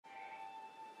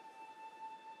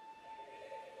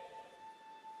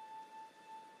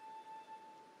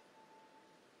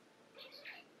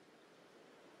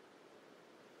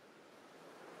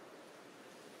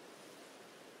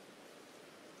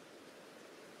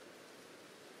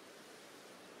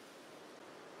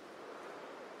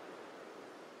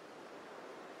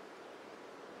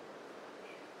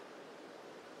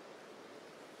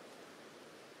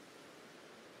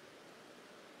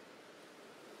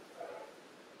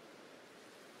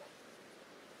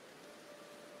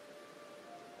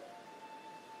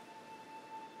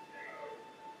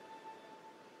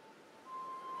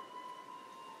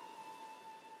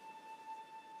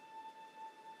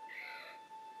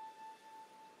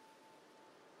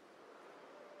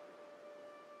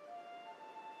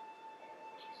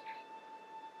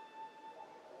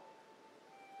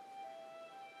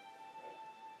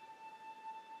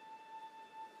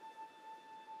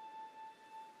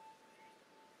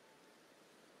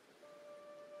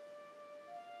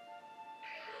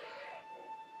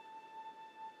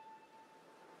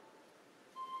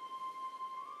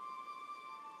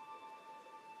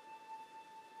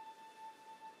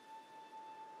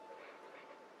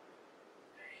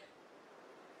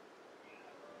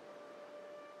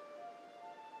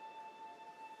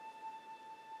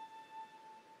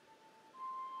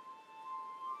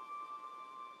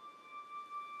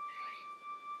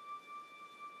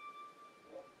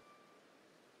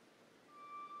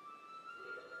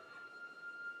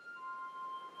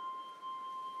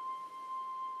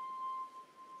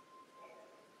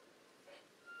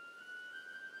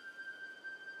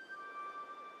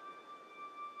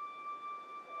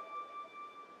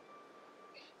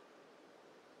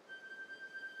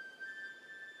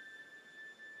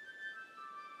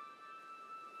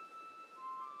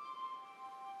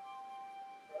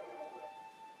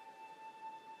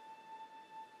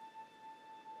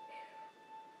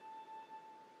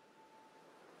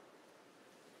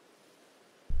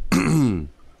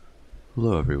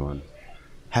Hello everyone.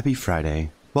 Happy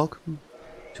Friday. Welcome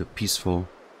to a peaceful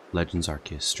Legends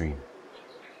Arceus stream.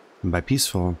 And by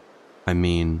peaceful, I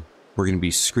mean we're going to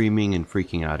be screaming and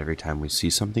freaking out every time we see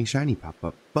something shiny pop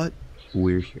up, but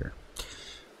we're here.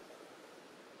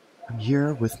 I'm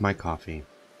here with my coffee,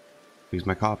 because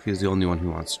my coffee is the only one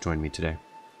who wants to join me today,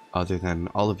 other than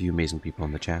all of you amazing people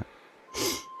in the chat.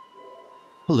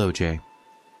 Hello Jay.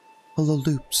 Hello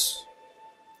Loops.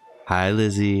 Hi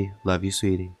Lizzie. Love you,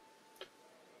 sweetie.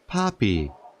 Poppy.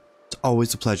 It's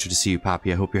always a pleasure to see you,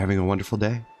 Poppy. I hope you're having a wonderful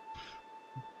day.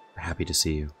 We're happy to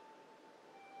see you.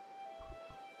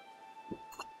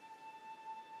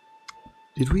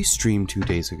 Did we stream 2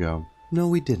 days ago? No,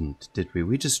 we didn't, did we?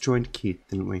 We just joined Keith,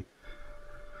 didn't we?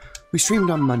 We streamed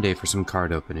on Monday for some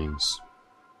card openings.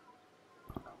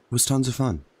 It was tons of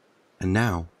fun. And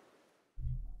now,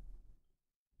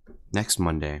 next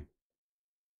Monday,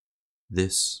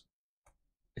 this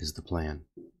is the plan.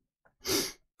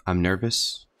 I'm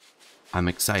nervous. I'm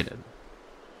excited.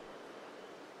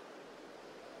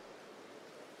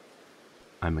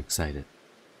 I'm excited.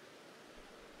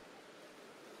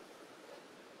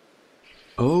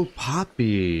 Oh,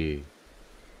 Poppy.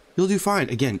 You'll do fine.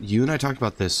 Again, you and I talked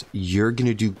about this. You're going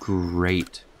to do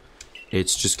great.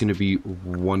 It's just going to be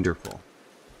wonderful.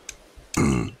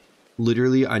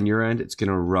 Literally, on your end, it's going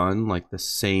to run like the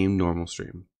same normal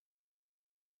stream.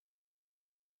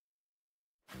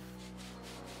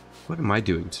 What am I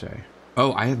doing today?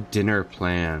 Oh, I have dinner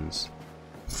plans.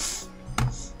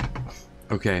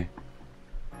 Okay.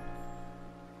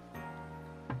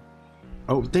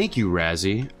 Oh, thank you,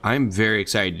 Razzie. I'm very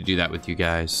excited to do that with you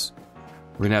guys.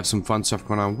 We're gonna have some fun stuff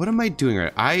going on. What am I doing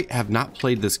right? I have not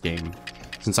played this game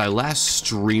since I last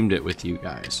streamed it with you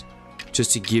guys.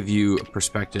 Just to give you a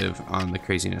perspective on the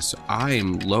craziness. So I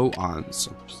am low on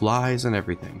supplies and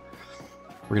everything.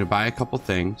 We're gonna buy a couple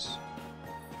things.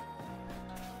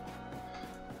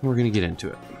 We're gonna get into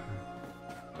it.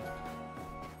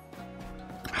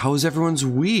 How is everyone's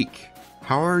week?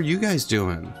 How are you guys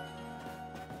doing?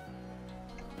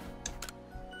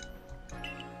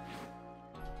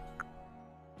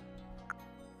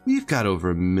 We've got over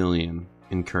 1 million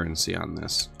in currency on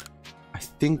this. I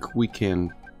think we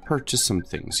can purchase some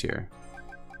things here.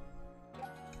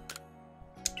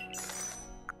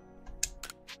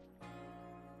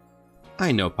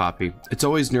 I know, Poppy. It's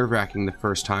always nerve-wracking the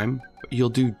first time, but you'll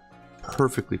do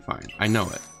perfectly fine. I know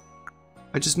it.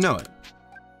 I just know it.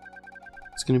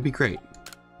 It's gonna be great.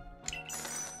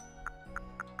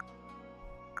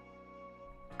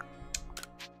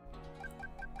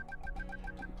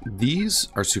 These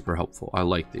are super helpful. I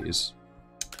like these.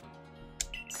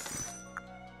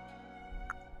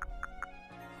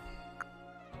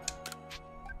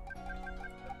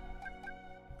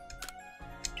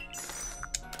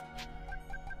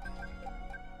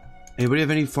 Anybody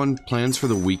have any fun plans for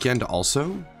the weekend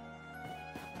also?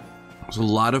 There's a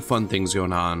lot of fun things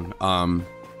going on.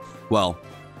 Well,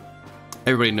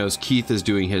 everybody knows Keith is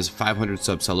doing his 500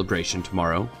 sub celebration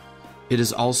tomorrow. It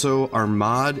is also our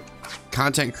mod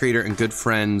content creator and good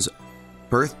friend's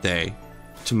birthday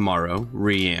tomorrow,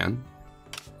 Rianne.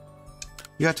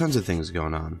 You got tons of things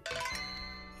going on.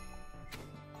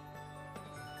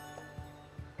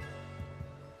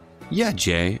 Yeah,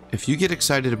 Jay, if you get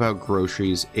excited about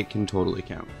groceries, it can totally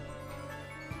count.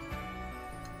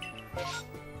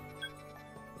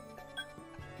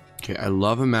 Okay, I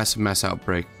love a Massive Mass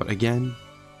Outbreak, but again,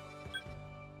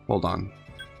 hold on.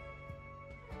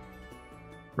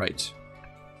 Right.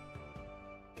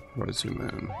 Where to zoom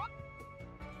in?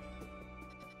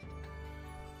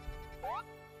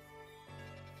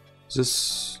 Is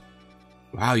this...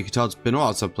 Wow, you can tell it's been a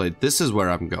while since I've played. This is where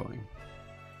I'm going.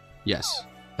 Yes.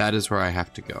 That is where I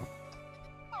have to go.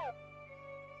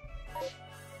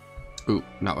 Ooh,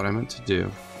 not what I meant to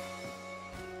do.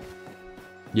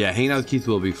 Yeah, hanging out with Keith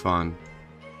will be fun.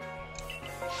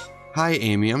 Hi,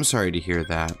 Amy. I'm sorry to hear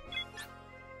that.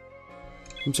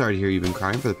 I'm sorry to hear you've been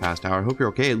crying for the past hour. I hope you're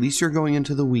okay. At least you're going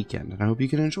into the weekend, and I hope you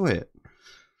can enjoy it.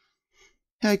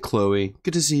 Hi, Chloe.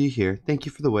 Good to see you here. Thank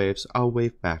you for the waves. I'll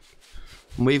wave back.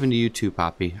 I'm waving to you too,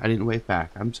 Poppy. I didn't wave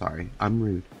back. I'm sorry. I'm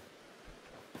rude.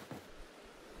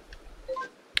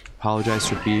 Apologize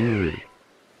for being rude.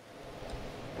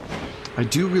 I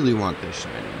do really want this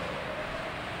shiny.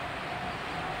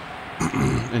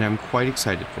 And I'm quite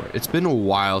excited for it. It's been a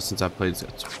while since I've played this.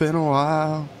 It's been a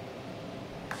while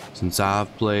since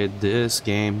I've played this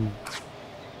game.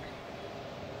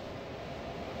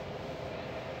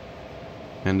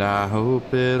 And I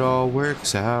hope it all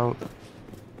works out.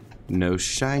 No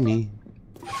shiny.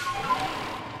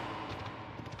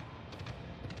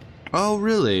 Oh,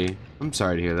 really? I'm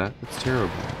sorry to hear that. That's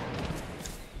terrible.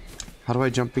 How do I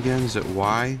jump again? Is it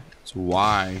Y? It's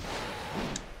Y.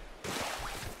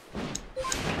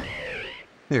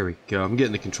 There we go. I'm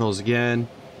getting the controls again.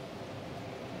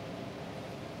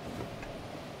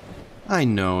 I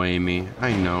know, Amy.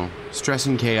 I know. Stress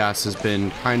and chaos has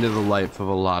been kind of the life of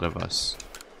a lot of us.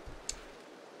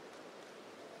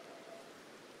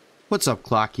 What's up,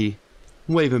 Clocky?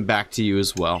 Waving back to you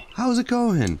as well. How's it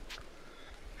going?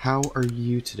 How are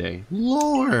you today?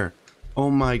 Lore! Oh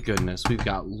my goodness, we've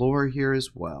got Lore here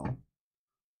as well.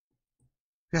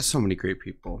 We got so many great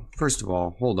people. First of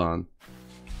all, hold on.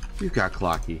 We've got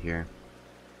Clocky here.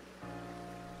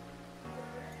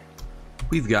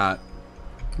 We've got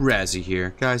Razzie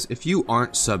here. Guys, if you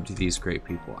aren't subbed to these great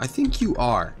people, I think you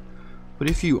are. But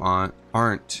if you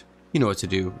aren't, you know what to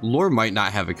do. Lore might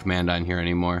not have a command on here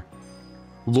anymore.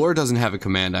 Lore doesn't have a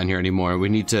command on here anymore. We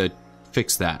need to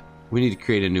fix that. We need to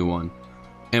create a new one.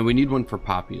 And we need one for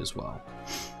Poppy as well.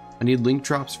 I need link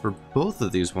drops for both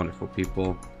of these wonderful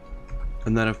people.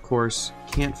 And then, of course,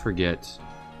 can't forget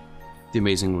the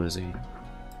amazing Lizzie.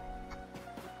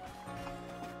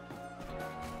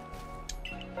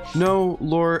 No,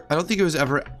 Lore, I don't think it was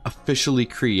ever officially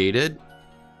created.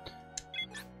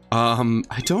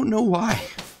 I don't know why.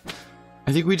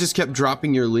 I think we just kept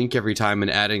dropping your link every time and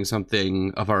adding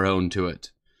something of our own to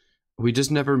it. We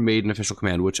just never made an official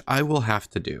command, which I will have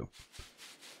to do.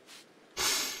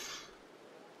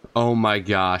 Oh my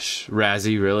gosh.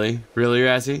 Razzie, really? Really,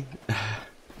 Razzie?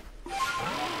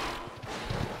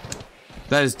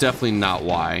 That is definitely not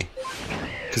why.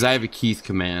 Because I have a Keith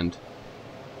command.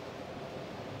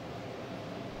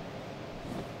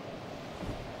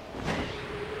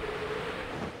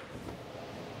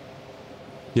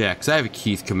 Yeah, because I have a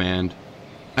Keith command.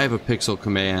 I have a Pixel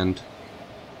command.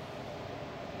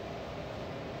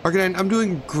 Arcanine, I'm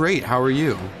doing great. How are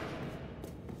you?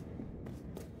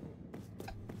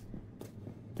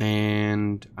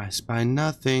 And I spy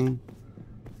nothing.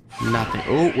 Nothing.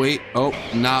 Oh, wait. Oh,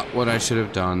 not what I should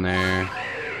have done there.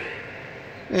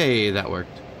 Hey, that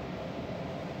worked.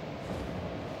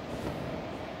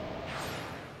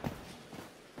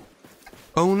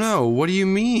 Oh no, what do you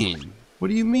mean? What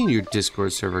do you mean your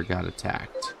Discord server got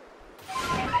attacked?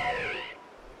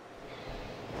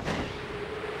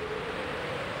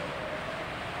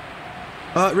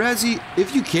 Razzie,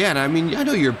 if you can, I mean, I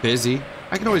know you're busy.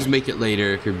 I can always make it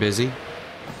later if you're busy.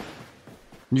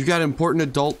 You've got important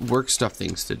adult work stuff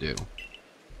things to do.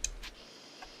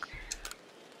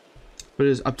 But it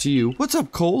is up to you. What's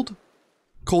up, Cold?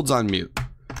 Cold's on mute.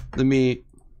 Let me...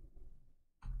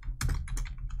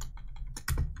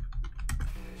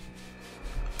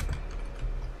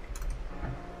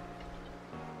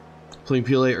 Playing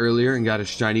PLA earlier and got a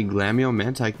shiny Glameow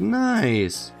Mantike.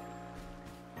 Nice.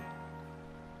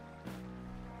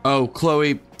 Oh,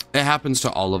 Chloe, it happens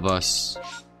to all of us.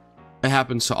 It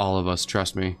happens to all of us,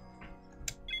 trust me.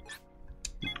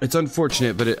 It's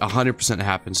unfortunate, but it 100%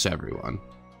 happens to everyone.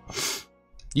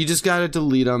 You just gotta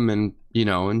delete them and, you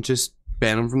know, and just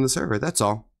ban them from the server, that's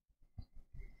all.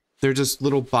 They're just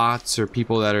little bots or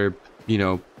people that are, you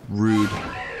know, rude.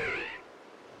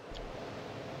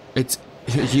 It's...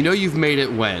 You know you've made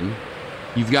it when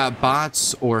you've got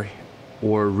bots or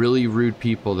really rude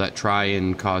people that try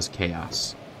and cause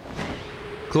chaos.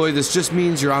 Chloe, this just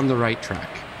means you're on the right track.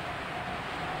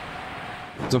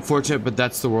 It's unfortunate, but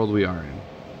that's the world we are in.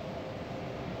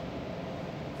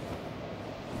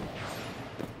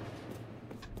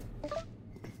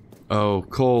 Oh,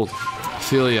 Cold.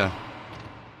 Feel ya.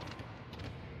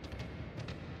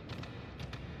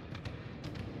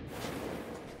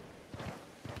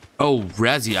 Oh,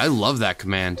 Razzie, I love that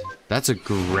command. That's a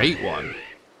great one.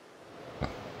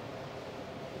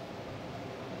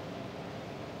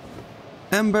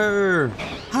 Ember!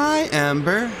 Hi,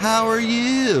 Ember. How are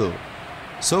you?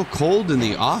 So cold in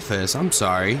the office. I'm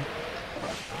sorry.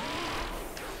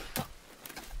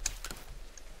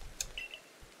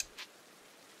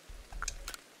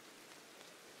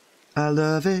 I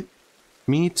love it.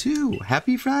 Me too.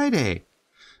 Happy Friday.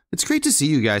 It's great to see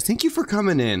you guys. Thank you for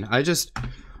coming in. I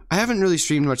haven't really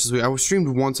streamed much this week. I streamed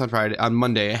once on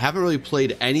Monday. I haven't really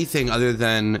played anything other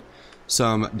than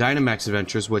some Dynamax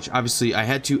adventures, which obviously I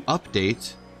had to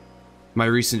update my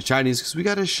recent shinies because we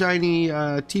got a shiny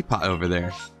teapot over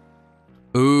there.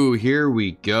 Ooh, here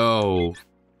we go.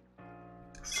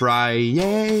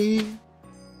 Friday.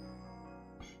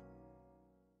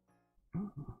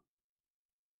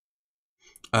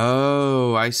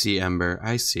 Oh, I see, Ember.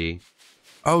 I see.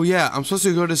 Oh yeah, I'm supposed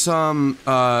to go to some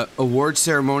award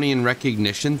ceremony and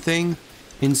recognition thing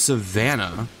in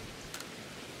Savannah.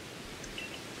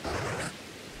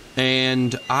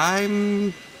 And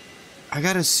I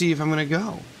gotta see if I'm gonna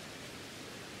go.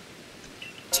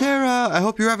 I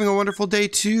hope you're having a wonderful day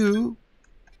too.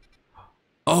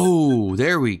 Oh,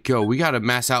 there we go. We got a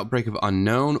mass outbreak of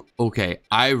Unown. Okay,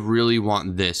 I really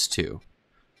want this too.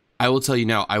 I will tell you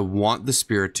now, I want the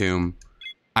Spiritomb.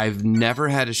 I've never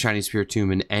had a shiny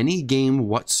Spiritomb in any game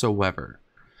whatsoever.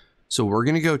 So we're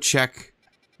gonna go check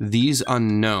these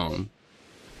Unown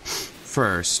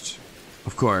first,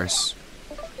 of course.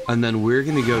 And then we're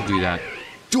gonna go do that.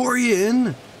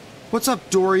 Dorian! What's up,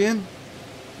 Dorian?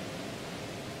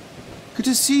 Good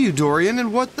to see you, Dorian.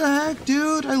 And what the heck,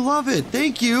 dude? I love it.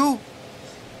 Thank you.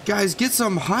 Guys, get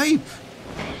some hype.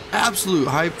 Absolute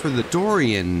hype for the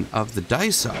Dorian of the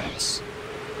Dysarts.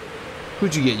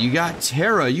 Who'd you get? You got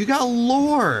Terra. You got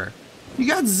Lore. You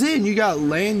got Zin. You got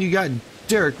Lane. You got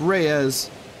Derek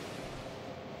Reyes.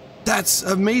 That's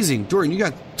amazing. Dorian, you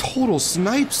got total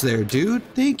snipes there, dude.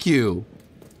 Thank you.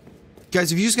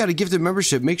 Guys, if you just got a gifted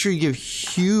membership, make sure you give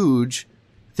huge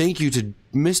thank you to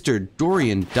Mr.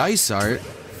 Dorian Dysart,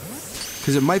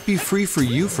 because it might be free for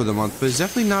you for the month, but it's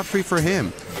definitely not free for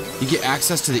him. You get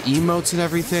access to the emotes and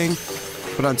everything,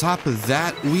 but on top of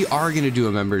that, we are going to do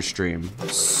a member stream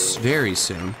very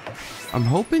soon. I'm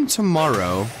hoping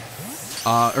tomorrow,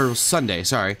 or Sunday,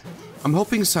 sorry. I'm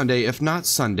hoping Sunday, if not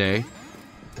Sunday,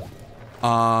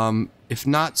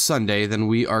 then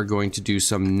we are going to do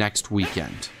some next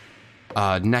weekend.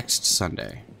 Next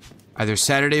Sunday. Either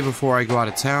Saturday before I go out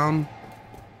of town,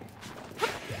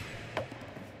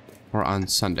 or on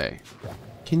Sunday.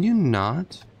 Can you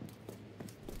not?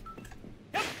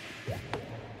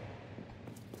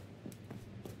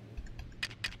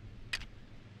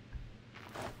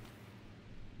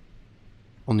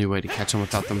 Only way to catch them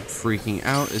without them freaking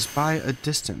out is by a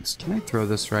distance. Can I throw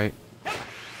this right?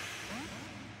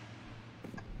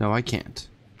 No, I can't.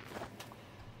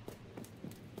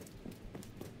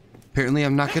 Apparently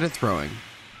I'm not good at throwing.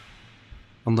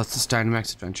 Unless it's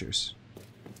Dynamax Adventures.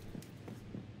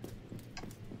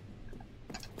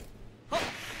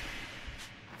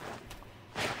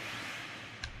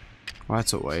 Well,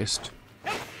 that's a waste.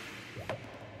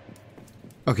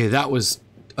 Okay, that was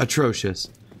atrocious.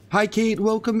 Hi, Kate.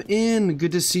 Welcome in.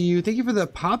 Good to see you. Thank you for the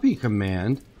Poppy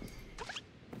command.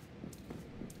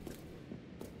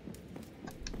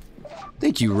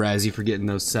 Thank you, Razzie, for getting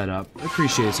those set up. I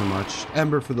appreciate it so much.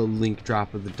 Ember for the link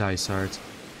drop of the Dysarts.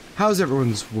 How's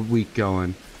everyone's week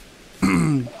going?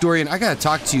 Dorian, I gotta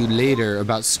talk to you later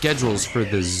about schedules for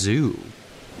the zoo.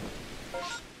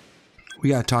 We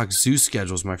gotta talk zoo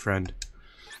schedules, my friend.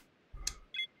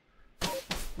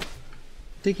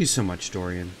 Thank you so much,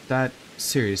 Dorian. That,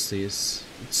 seriously, it's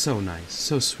so nice.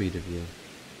 So sweet of you.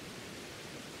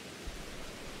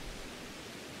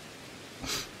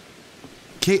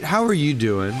 Kate, how are you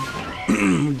doing?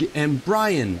 And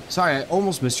Brian, sorry, I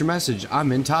almost missed your message.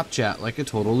 I'm in top chat like a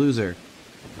total loser.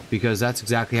 Because that's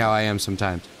exactly how I am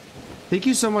sometimes. Thank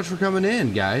you so much for coming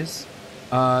in, guys.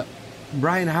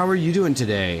 Brian, how are you doing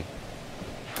today?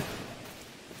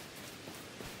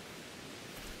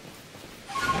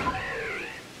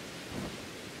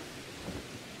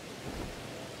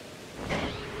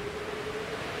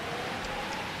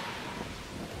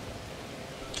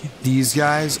 These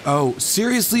guys? Oh,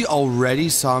 seriously? Already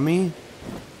saw me?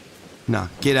 Nah,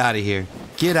 get out of here.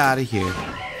 Get out of here.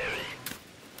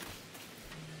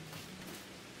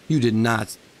 You did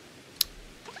not.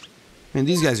 Man,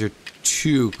 these guys are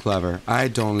too clever. I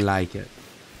don't like it.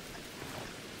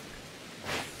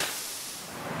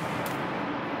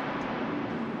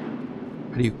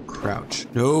 How do you crouch?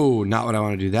 No, not what I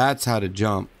want to do. That's how to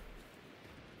jump.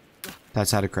 That's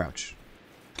how to crouch.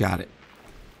 Got it.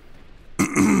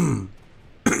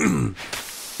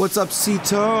 What's up,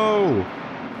 Cito?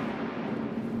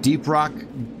 Deep Rock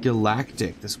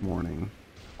Galactic this morning.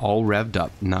 All revved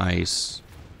up. Nice.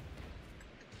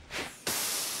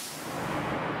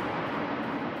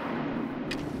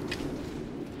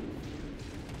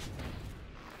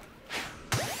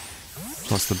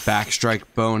 Plus the backstrike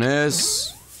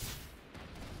bonus.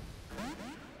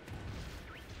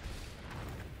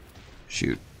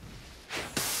 Shoot.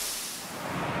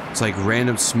 It's like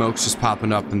random smokes just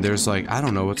popping up and there's like, I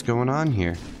don't know what's going on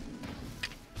here.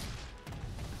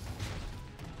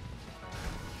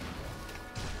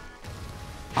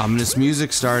 Ominous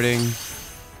music starting.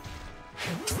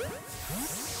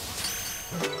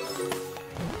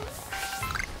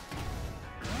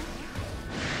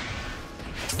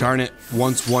 Darn it,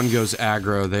 once one goes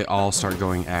aggro, they all start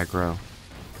going aggro.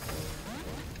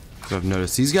 So I've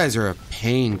noticed these guys are a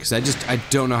pain because I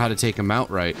don't know how to take them out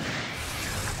right.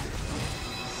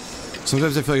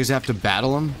 Sometimes I feel like I just have to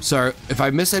battle them. Sorry, if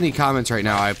I miss any comments right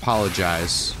now, I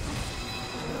apologize.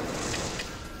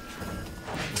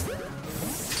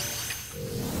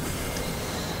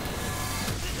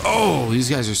 Oh, these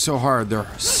guys are so hard. They're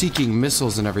seeking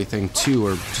missiles and everything too,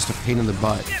 or just a pain in the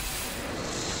butt.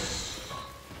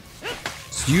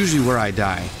 It's usually where I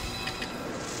die.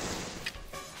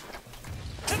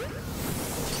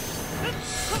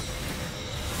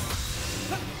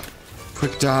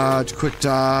 Quick dodge, quick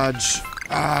dodge.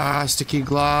 Ah, sticky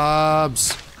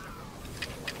globs.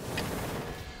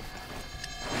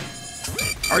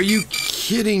 Are you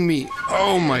kidding me?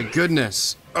 Oh my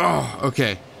goodness. Oh,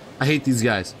 okay. I hate these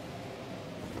guys.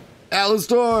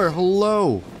 Alistar,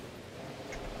 hello.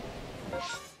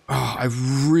 Oh, I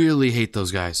really hate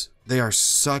those guys. They are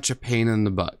such a pain in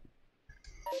the butt.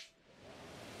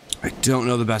 I don't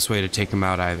know the best way to take them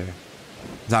out either,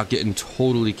 without getting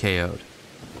totally KO'd.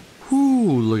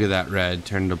 Whoo, look at that red.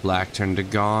 Turn to black, turn to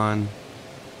gone.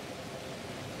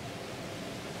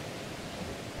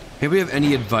 Maybe we have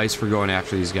any advice for going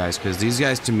after these guys, because these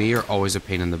guys to me are always a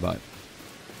pain in the butt.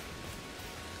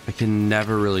 I can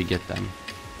never really get them.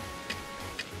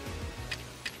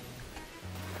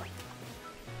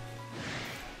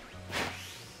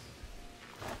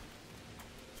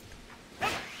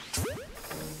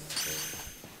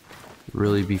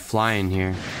 Really be flying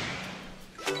here.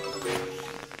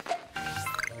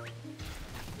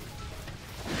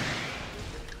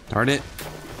 Darn it.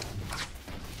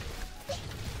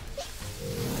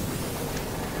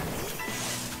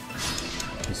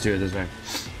 Let's do it this way.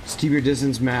 Just keep your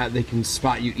distance, Matt. They can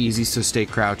spot you easy, so stay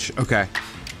crouch. Okay.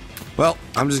 Well,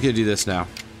 I'm just gonna do this now.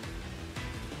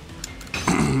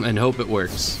 And hope it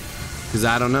works. Because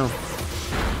I don't know.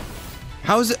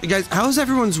 How's it, guys, how's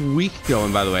everyone's week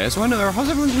going, by the way? I just want to know, how's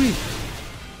everyone's week?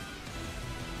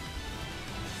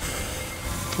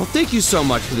 Well, thank you so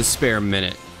much for the spare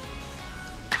minute.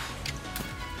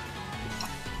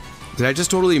 Did I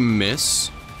just totally miss?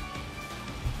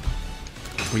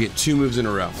 We get 2 moves in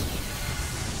a row.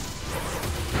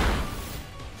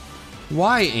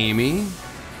 Why, Amy?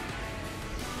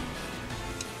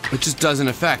 It just doesn't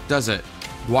affect, does it?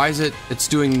 Why is it? It's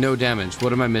doing no damage.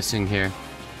 What am I missing here?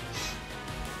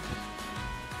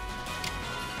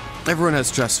 Everyone has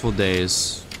stressful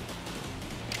days.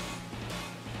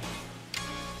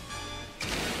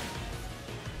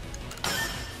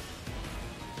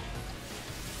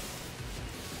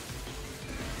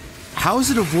 How is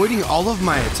it avoiding all of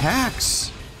my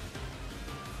attacks?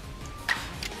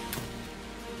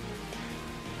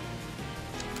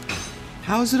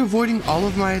 How is it avoiding all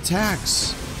of my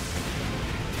attacks?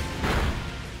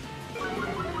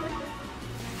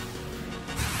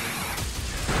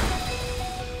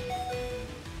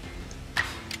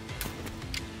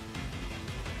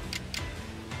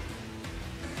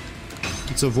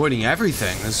 It's avoiding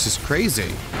everything. That's just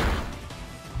crazy.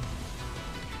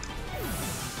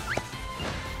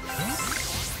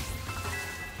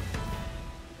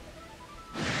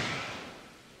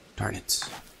 Darn it.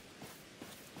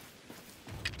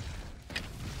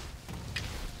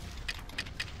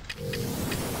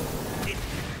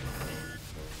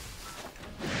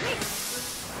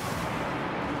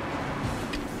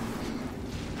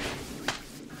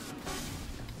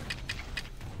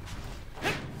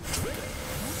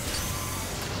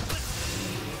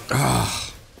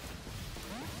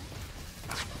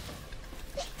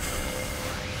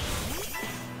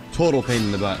 Total pain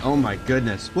in the butt. Oh my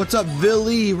goodness. What's up,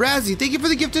 Billy? Razzie, thank you for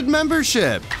the gifted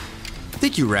membership.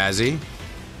 Thank you, Razzie.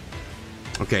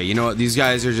 Okay, you know what? These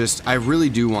guys are just... I really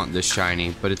do want this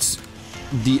shiny, but it's...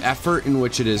 the effort in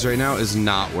which it is right now is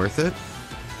not worth it.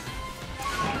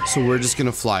 So we're just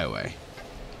gonna fly away.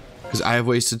 Because I have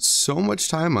wasted so much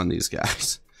time on these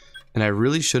guys. And I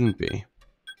really shouldn't be.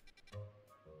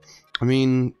 I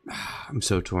mean... I'm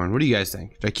so torn. What do you guys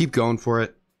think? Should I keep going for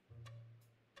it?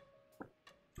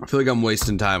 I feel like I'm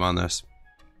wasting time on this.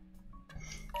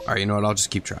 Alright, you know what? I'll just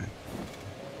keep trying.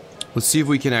 Let's see if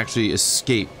we can actually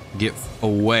escape, get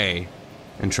away,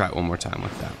 and try it one more time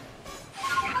with that.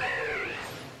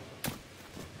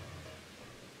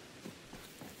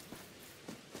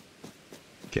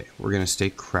 Okay, we're gonna stay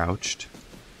crouched.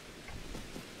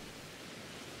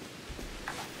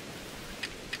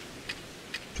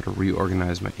 Try to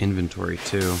reorganize my inventory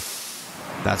too.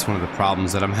 That's one of the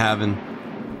problems that I'm having.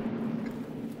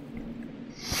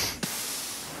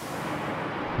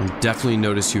 I'll definitely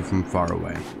notice you from far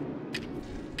away.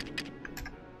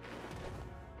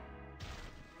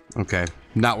 Okay,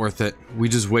 not worth it. We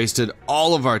just wasted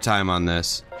all of our time on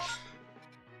this.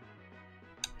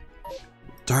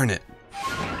 Darn it.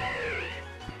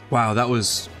 Wow, that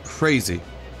was crazy.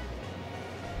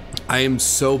 I am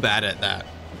so bad at that.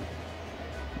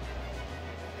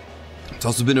 It's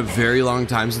also been a very long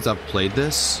time since I've played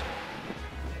this,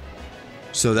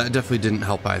 so that definitely didn't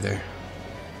help either.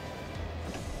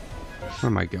 Where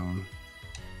am I going?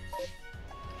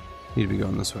 Need to be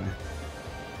going this way.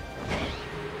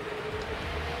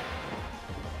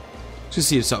 Just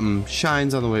see if something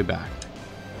shines on the way back.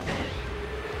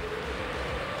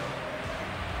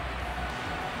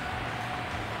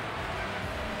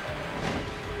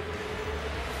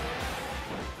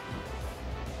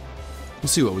 We'll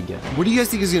see what we get. What do you guys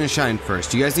think is going to shine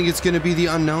first? Do you guys think it's going to be the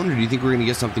unknown, or do you think we're going to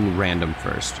get something random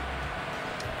first?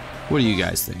 What do you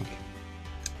guys think?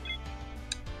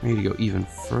 I need to go even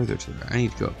further to there. I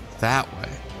need to go that way.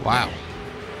 Wow.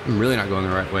 I'm really not going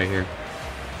the right way here.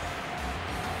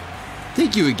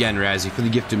 Thank you again, Razzie, for the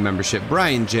gifted membership.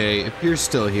 Brian J, if you're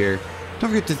still here,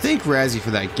 don't forget to thank Razzie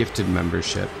for that gifted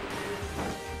membership.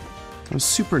 That was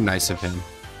super nice of him.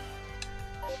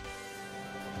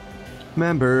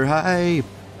 Member hype.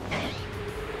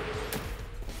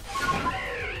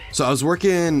 So I was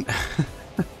working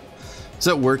I was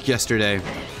at work yesterday,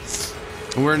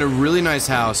 and we're in a really nice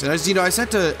house, and as you know, I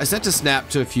sent a snap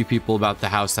to a few people about the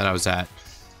house that I was at.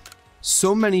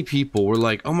 So many people were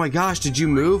like, oh my gosh, did you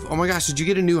move? Oh my gosh, did you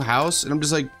get a new house? And I'm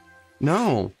just like,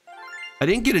 no, I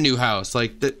didn't get a new house.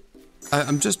 Like that,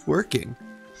 I'm just working.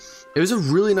 It was a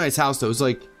really nice house though. It was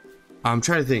like, I'm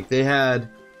trying to think, they had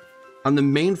on the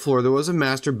main floor, there was a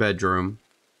master bedroom.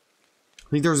 I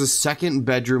think there was a second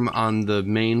bedroom on the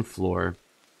main floor.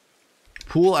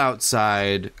 Pool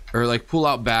outside, or like pool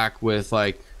out back with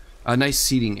like a nice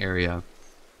seating area.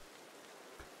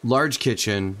 Large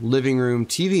kitchen, living room,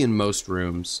 TV in most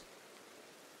rooms.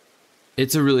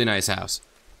 It's a really nice house.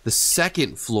 The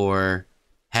second floor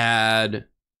had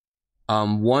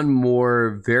one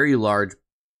more very large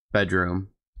bedroom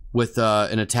with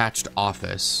an attached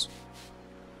office.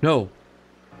 No,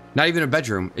 not even a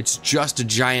bedroom. It's just a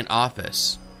giant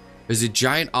office. There's a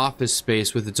giant office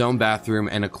space with its own bathroom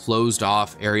and a closed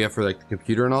off area for like the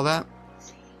computer and all that.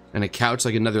 And a couch,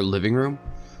 like another living room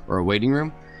or a waiting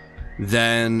room.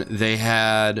 Then they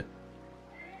had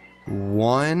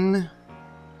 1,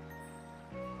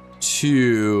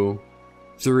 2,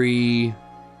 3,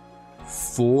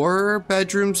 4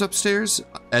 bedrooms upstairs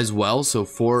as well. So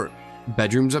 4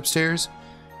 bedrooms upstairs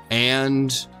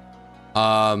and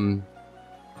a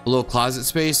little closet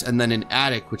space, and then an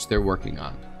attic which they're working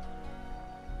on.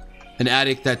 An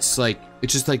attic that's like,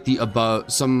 it's just like the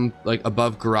above, some like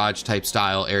above garage type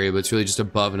style area, but it's really just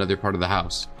above another part of the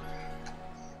house.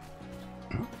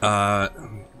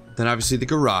 Then obviously the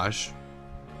garage.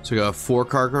 So we got a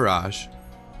 4-car garage.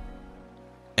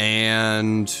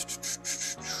 And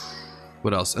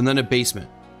what else? And then a basement.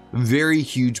 Very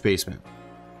huge basement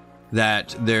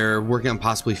that they're working on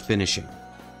possibly finishing.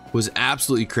 It was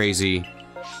absolutely crazy.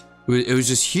 It was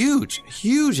just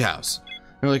huge house.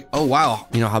 They're like, oh wow,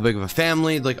 you know, how big of a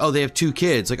family? Like, oh, they have 2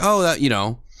 kids. Like, oh, that, you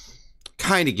know,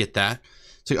 kind of get that.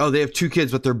 It's like, oh, they have 2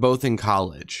 kids, but they're both in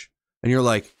college. And you're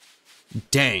like,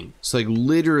 dang. So like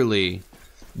literally,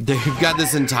 they've got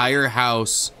this entire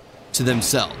house to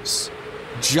themselves.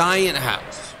 Giant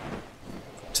house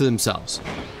to themselves.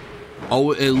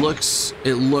 Oh, it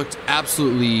looked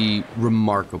absolutely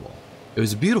remarkable. It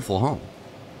was a beautiful home.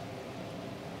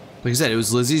 Like I said, it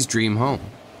was Lizzie's dream home.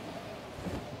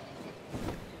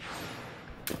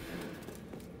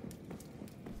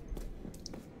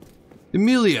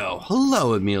 Emilio.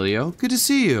 Hello, Emilio. Good to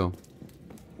see you.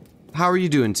 How are you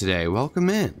doing today? Welcome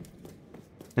in.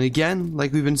 And again,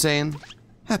 like we've been saying,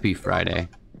 happy Friday.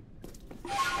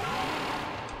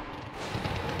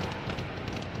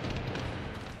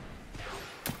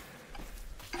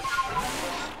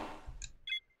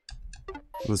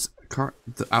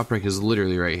 The outbreak is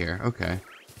literally right here. Okay.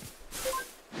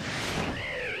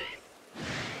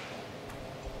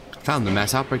 Found the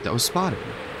mass outbreak that was spotted.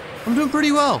 I'm doing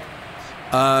pretty well.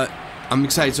 I'm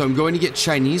excited. So I'm going to get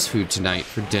Chinese food tonight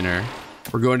for dinner.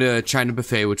 We're going to a China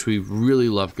buffet, which we really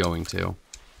love going to.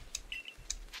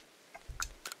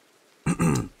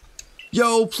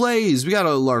 Yo, plays! We got a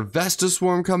Larvesta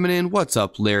swarm coming in. What's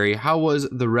up, Larry? How was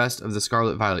the rest of the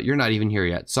Scarlet Violet? You're not even here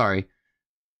yet. Sorry.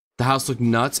 The house looked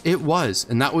nuts. It was.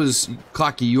 And that was,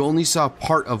 Clocky, you only saw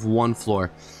part of one floor.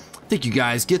 Thank you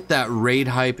guys. Get that raid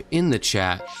hype in the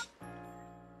chat.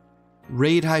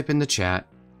 Raid hype in the chat.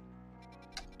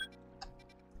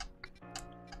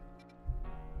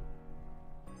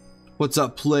 What's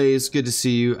up, plays? Good to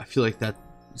see you. I feel like that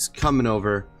is coming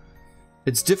over.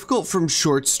 It's difficult from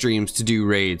short streams to do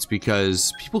raids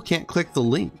because people can't click the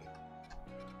link.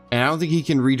 And I don't think he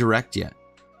can redirect yet.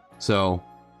 So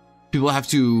people have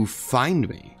to find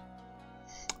me.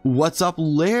 What's up,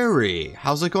 Larry?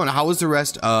 How's it going? How was the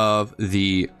rest of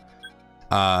the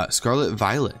Scarlet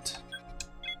Violet?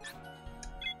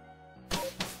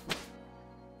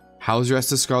 How's the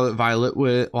rest of Scarlet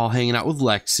Violet while hanging out with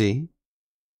Lexi?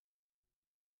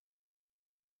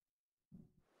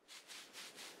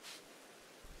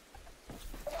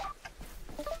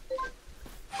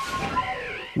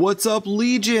 What's up,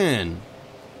 Legion?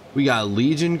 We got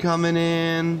Legion coming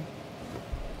in.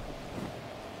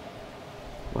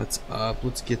 What's up?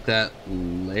 Let's get that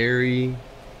Larry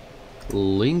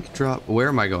link drop. Where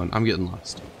am I going? I'm getting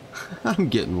lost. I'm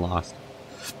getting lost.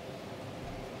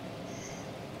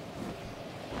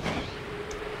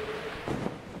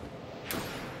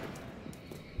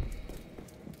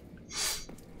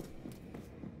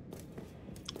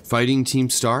 Fighting Team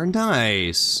Star,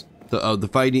 nice.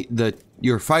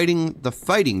 You're fighting the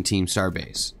Fighting Team Star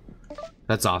base.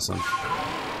 That's awesome.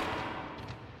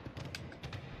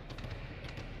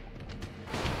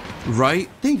 Right?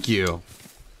 Thank you.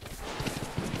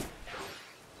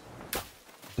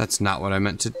 That's not what I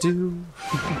meant to do.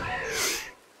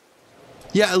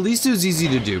 Yeah, at least it was easy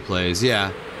to do plays.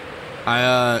 Yeah.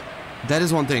 That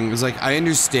is one thing. It's like, I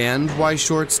understand why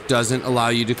Shorts doesn't allow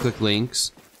you to click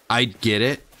links. I get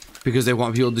it, because they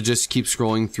want people to just keep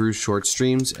scrolling through short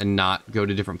streams and not go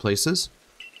to different places.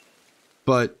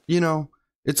 But, you know,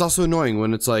 it's also annoying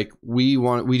when it's like, we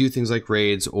do things like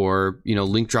raids or, you know,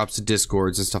 link drops to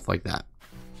Discords and stuff like that.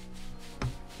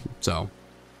 So,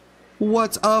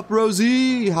 what's up,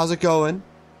 Rosie? How's it going?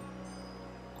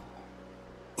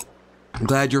 I'm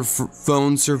glad your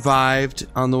phone survived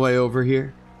on the way over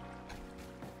here.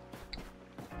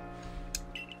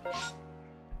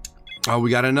 Oh,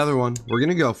 we got another one. We're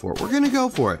gonna go for it. We're gonna go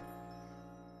for it.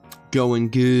 Going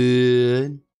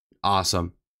good.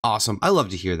 Awesome. Awesome. I love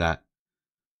to hear that.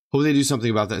 Hope they do something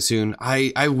about that soon.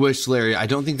 I wish, Larry. I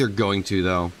don't think they're going to,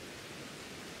 though.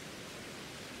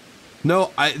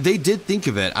 No, they did think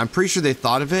of it. I'm pretty sure they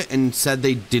thought of it and said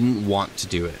they didn't want to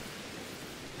do it.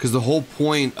 Because the whole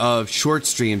point of short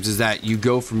streams is that you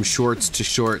go from shorts to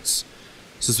shorts.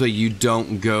 So this way you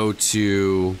don't go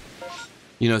to,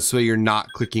 you know, so you're not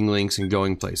clicking links and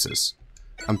going places.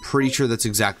 I'm pretty sure that's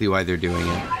exactly why they're doing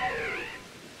it.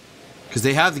 Because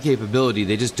they have the capability,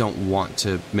 they just don't want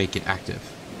to make it active.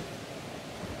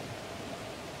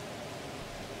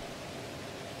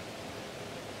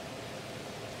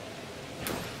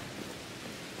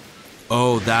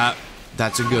 Oh,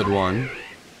 that's a good one.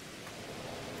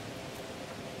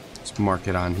 Let's mark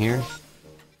it on here.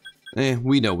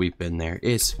 We know we've been there.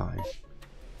 It's fine.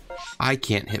 I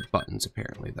can't hit buttons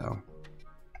apparently, though.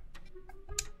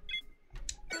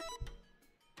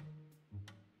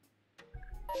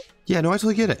 Yeah, no, I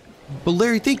totally get it. But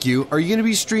Larry, thank you. Are you going to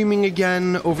be streaming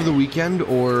again over the weekend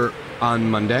or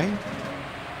on Monday?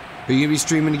 Are you going to be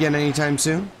streaming again anytime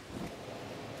soon?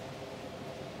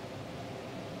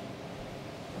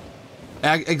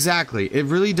 Exactly. It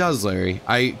really does, Larry.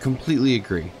 I completely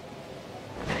agree.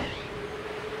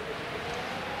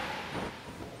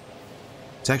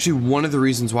 It's actually one of the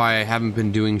reasons why I haven't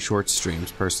been doing short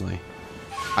streams, personally.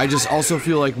 I just also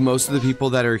feel like most of the people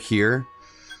that are here,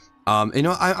 you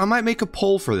know, I might make a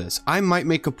poll for this. I might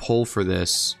make a poll for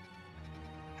this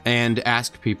and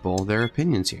ask people their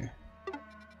opinions here.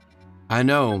 I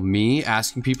know, me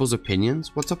asking people's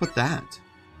opinions? What's up with that?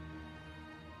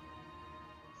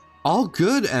 All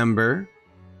good, Ember.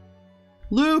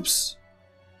 Loops.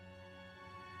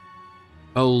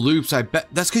 Oh, Loops, I bet.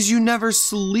 That's because you never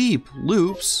sleep,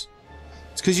 Loops.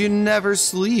 It's because you never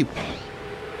sleep.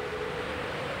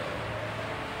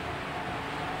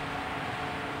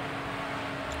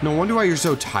 No wonder why you're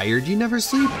so tired. You never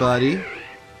sleep, buddy.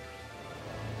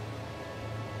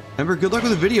 Ember, good luck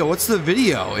with the video. What's the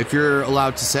video, if you're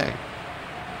allowed to say?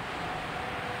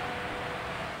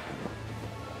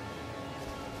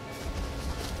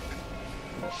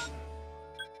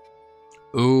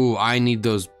 Ooh, I need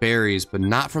those berries, but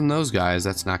not from those guys.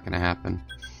 That's not gonna happen.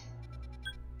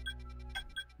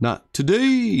 Not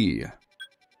today.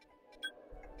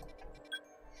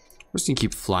 We're just gonna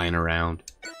keep flying around.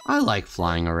 I like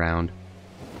flying around.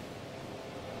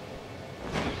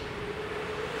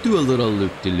 Do a little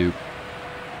loop-de-loop.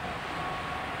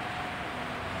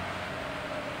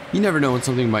 You never know when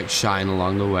something might shine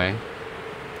along the way.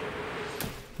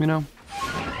 You know?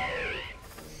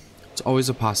 It's always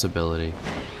a possibility.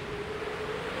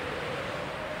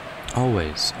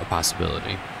 Always a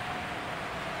possibility.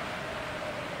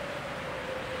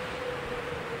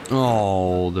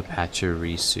 Oh, the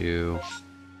Pachirisu.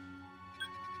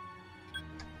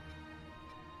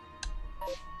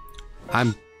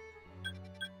 I'm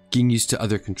getting used to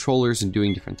other controllers and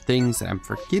doing different things that I'm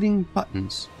forgetting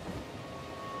buttons.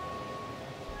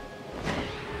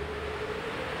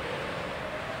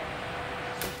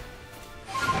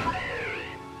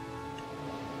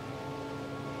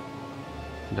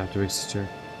 Dr. Big Sister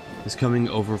is coming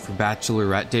over for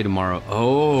Bachelorette Day tomorrow.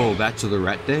 Oh,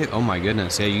 Bachelorette Day? Oh my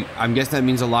goodness. Yeah, I'm guessing that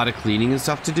means a lot of cleaning and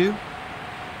stuff to do.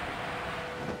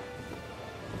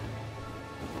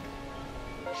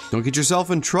 Don't get yourself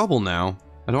in trouble now.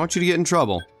 I don't want you to get in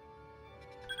trouble.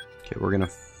 Okay, we're gonna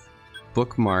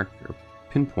bookmark or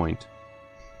pinpoint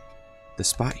the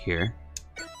spot here.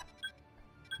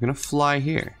 We're gonna fly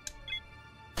here.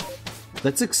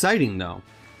 That's exciting though.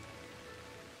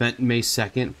 Event May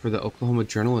 2nd for the Oklahoma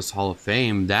Journalists Hall of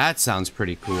Fame. That sounds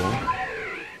pretty cool.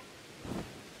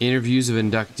 Interviews of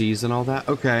inductees and all that.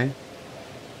 Okay.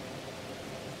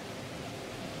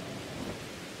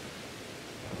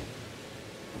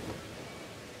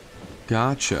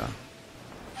 Gotcha.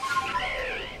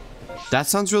 That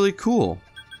sounds really cool.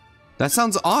 That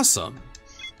sounds awesome.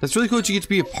 That's really cool that you get to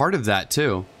be a part of that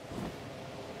too.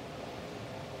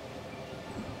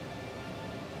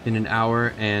 In an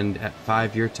hour and at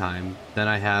 5 your time, then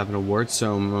I have an award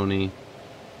ceremony.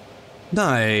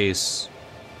 Nice.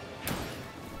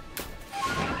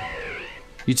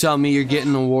 You tell me you're getting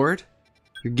an award?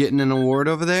 You're getting an award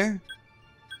over there?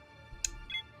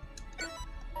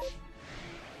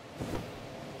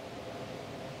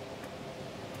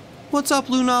 What's up,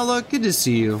 Lunala? Good to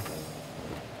see you.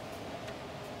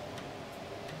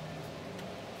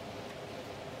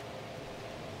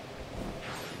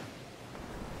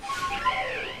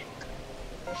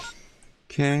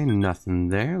 Okay, nothing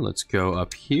there. Let's go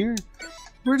up here.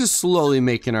 We're just slowly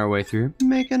making our way through.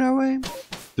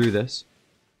 This.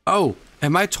 Oh,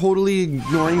 am I totally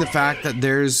ignoring the fact that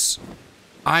there's...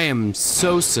 I am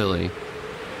so silly.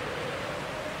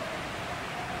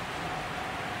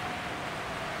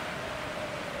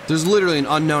 There's literally an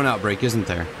unknown outbreak, isn't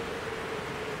there?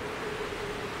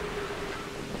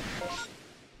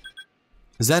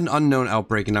 Is that an unknown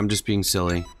outbreak and I'm just being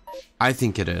silly? I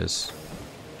think it is.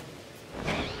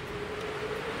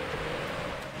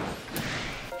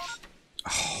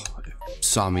 Oh, it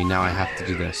saw me. Now I have to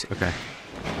do this. Okay.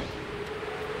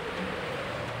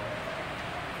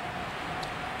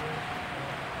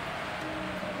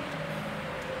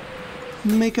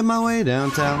 Making my way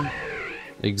downtown.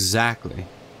 Exactly.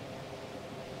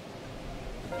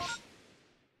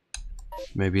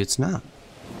 Maybe it's not.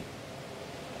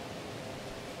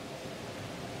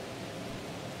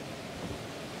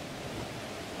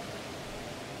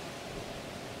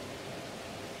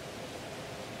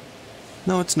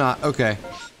 No, it's not. Okay.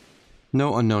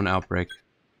 No unknown outbreak.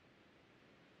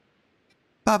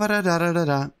 Ba ba da da da da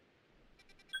da.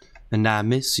 And I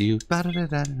miss you. Ba da da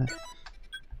da da.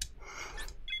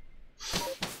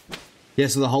 Yeah,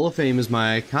 so the Hall of Fame is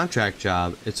my contract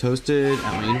job. It's hosted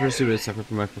at my university, but it's separate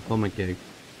from my fulfillment gig.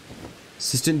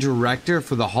 Assistant director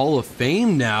for the Hall of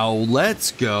Fame now.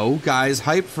 Let's go. Guys,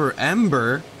 hype for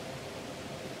Ember.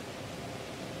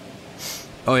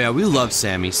 Oh yeah, we love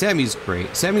Sammy. Sammy's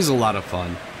great. Sammy's a lot of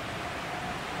fun.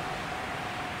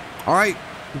 Alright,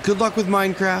 good luck with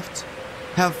Minecraft.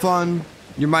 Have fun.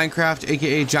 Your Minecraft,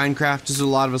 aka Ginecraft, as a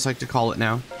lot of us like to call it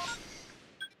now.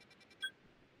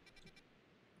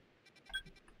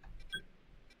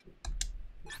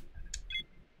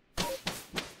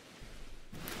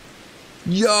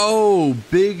 Yo,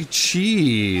 Big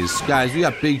Cheese. Guys, we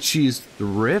got Big Cheese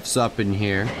thrifts up in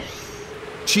here.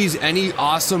 Cheese, any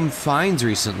awesome finds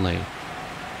recently?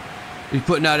 Are you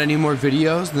putting out any more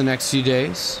videos in the next few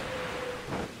days?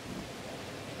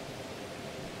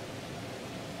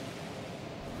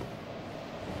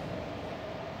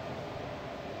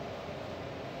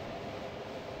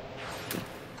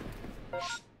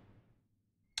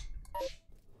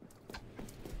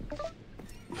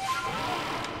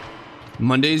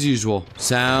 Monday as usual.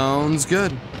 Sounds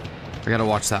good. I gotta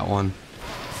watch that one.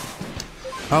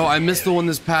 Oh, I missed the one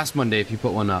this past Monday if you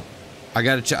put one up. I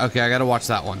gotta check. Okay, I gotta watch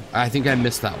that one. I think I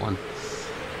missed that one.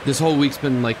 This whole week's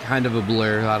been like kind of a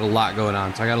blur. Got a lot going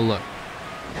on, so I gotta look.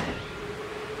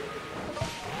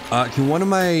 Can one of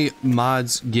my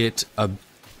mods get a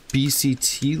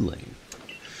BCT link?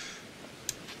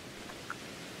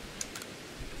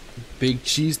 Big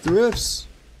Cheese Thrifts.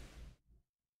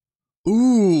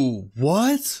 Ooh,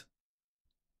 what?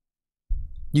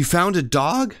 You found a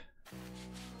dog?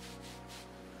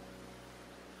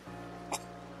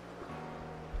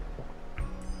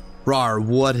 Rar,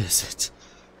 what is it?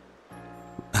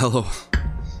 Hello.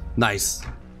 Nice.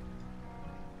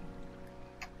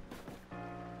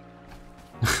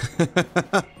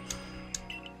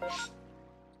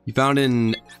 You found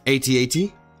an AT-AT?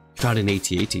 You found an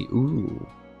AT-AT. Ooh.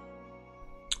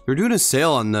 They're doing a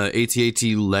sale on the AT-AT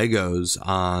Legos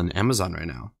on Amazon right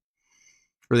now.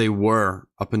 Or they were,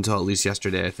 up until at least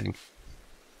yesterday, I think.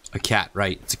 A cat,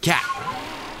 right. It's a cat.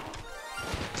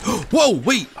 Whoa,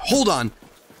 wait, hold on.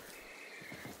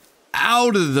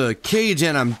 Out of the cage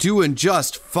and I'm doing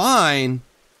just fine.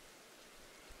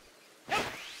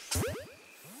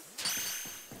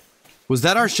 Was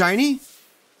that our shiny?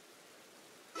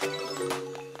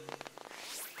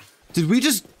 Did we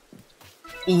just...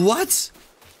 What?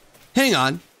 Hang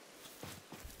on.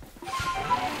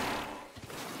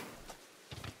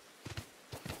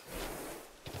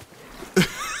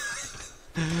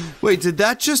 Wait, did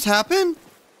that just happen?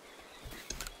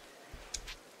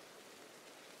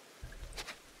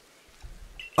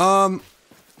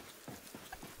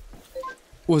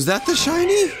 Was that the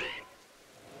shiny?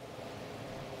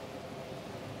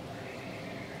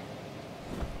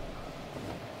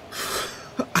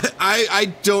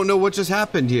 I don't know what just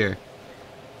happened here.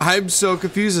 I'm so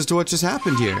confused as to what just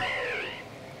happened here.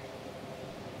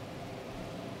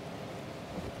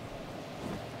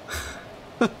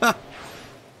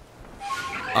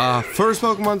 First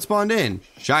Pokemon spawned in.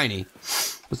 Shiny.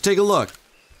 Let's take a look.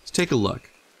 Let's take a look.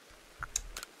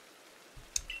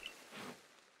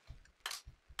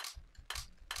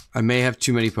 I may have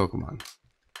too many Pokemon.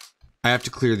 I have to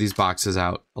clear these boxes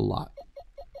out a lot.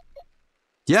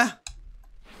 Yeah.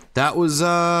 That was,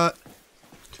 wow,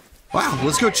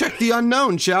 let's go check the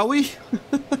Unown, shall we?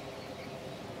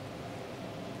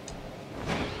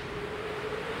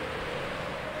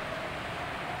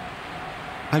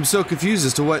 I'm so confused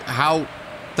as to how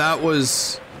that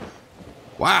was...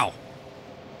 Wow.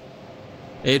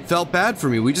 It felt bad for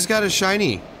me. We just got a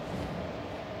shiny.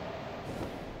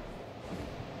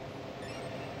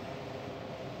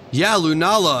 Yeah,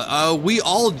 Lunala,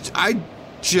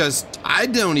 I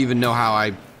don't even know how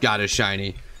I got a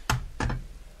shiny.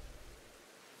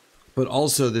 But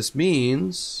also this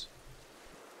means...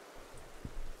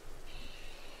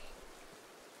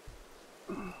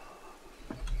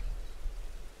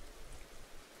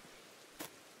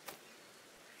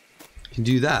 Can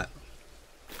do that.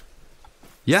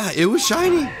 Yeah, it was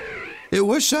shiny. It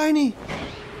was shiny.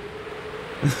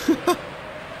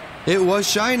 It was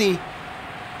shiny.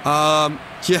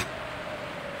 Yeah.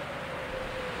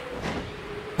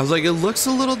 I was like, it looks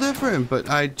a little different, but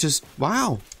I just,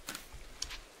 wow.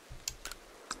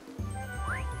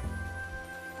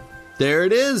 There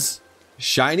it is.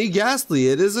 Shiny Ghastly.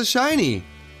 It is a shiny.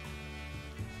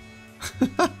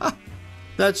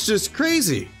 That's just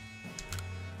crazy.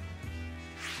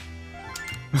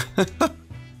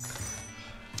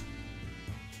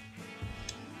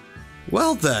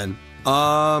 Well then,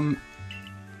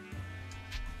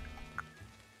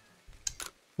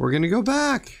 we're gonna go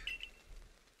back.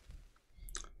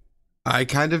 I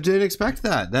kind of didn't expect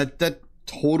that. That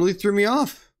totally threw me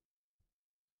off.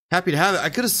 Happy to have it. I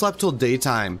could have slept till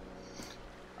daytime.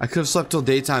 I could have slept till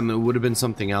daytime and it would have been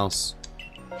something else.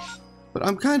 But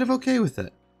I'm kind of okay with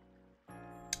it.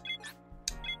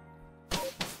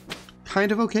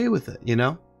 Kind of okay with it, you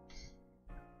know?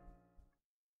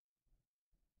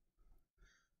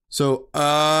 So,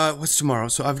 what's tomorrow?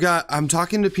 So I'm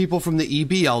talking to people from the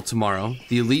EBL tomorrow,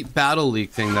 the Elite Battle League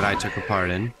thing that I took a part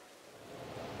in.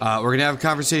 We're gonna have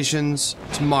conversations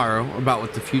tomorrow about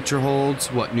what the future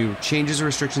holds, what new changes or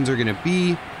restrictions are gonna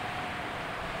be.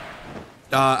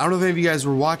 I don't know if any of you guys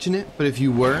were watching it, but if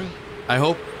you were, I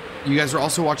hope you guys are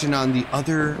also watching on the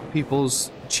other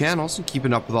people's channels and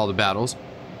keeping up with all the battles.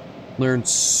 Learned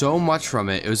so much from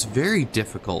it. It was very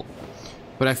difficult,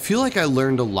 but I feel like I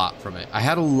learned a lot from it. I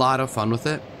had a lot of fun with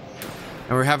it,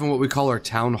 and we're having what we call our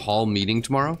town hall meeting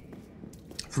tomorrow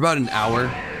for about an hour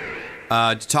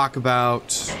to talk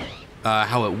about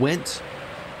how it went,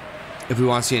 if we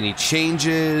want to see any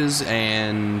changes,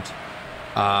 and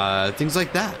things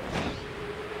like that.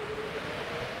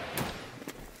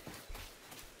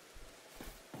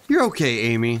 You're okay,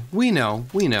 Amy. We know.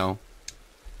 We know.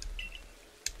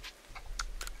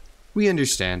 We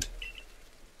understand.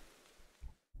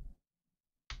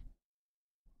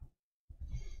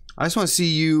 I just want to see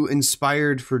you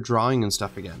inspired for drawing and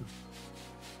stuff again.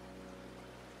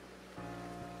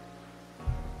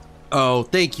 Oh,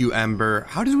 thank you, Ember.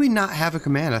 How did we not have a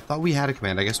command? I thought we had a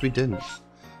command. I guess we didn't.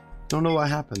 Don't know what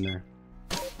happened there.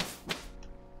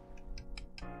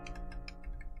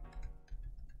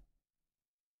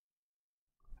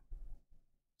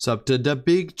 Sup to the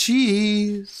big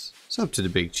cheese. Sup to the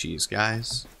big cheese,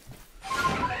 guys.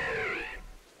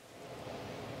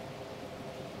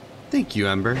 Thank you,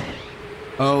 Ember.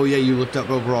 Oh, yeah, you looked up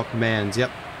overall commands. Yep.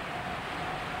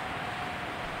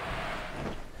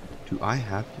 Do I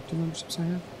have 50 memberships I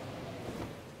have?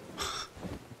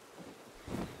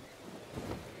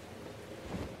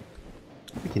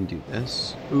 I can do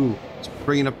this. Ooh, it's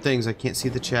bringing up things. I can't see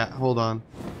the chat. Hold on.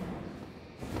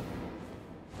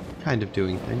 kind of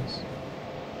doing things.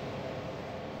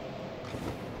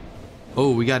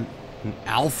 Oh, we got an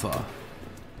alpha.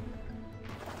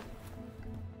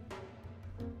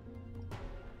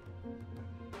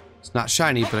 It's not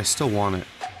shiny, but I still want it.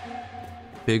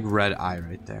 Big red eye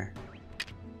right there.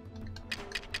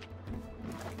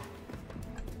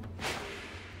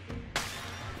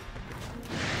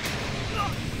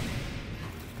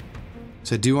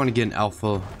 So I do want to get an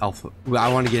alpha. Well,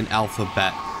 I want to get an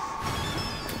alphabet.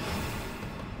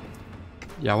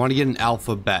 Yeah, I want to get an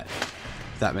alphabet.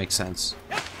 If that makes sense.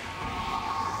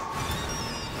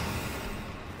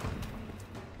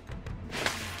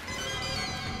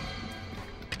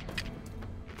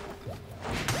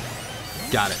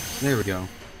 Got it. There we go.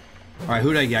 Alright,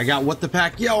 who did I get? I got What the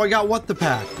Pack. Yo, I got What the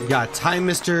Pack. I got Time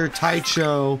Mister,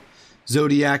 Taicho,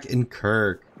 Zodiac, and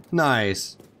Kirk.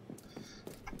 Nice.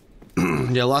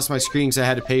 Yeah, I lost my screen because I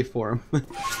had to pay for them.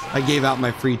 I gave out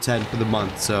my free 10 for the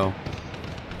month, so.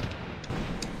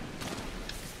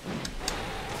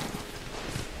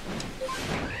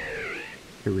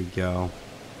 Here we go.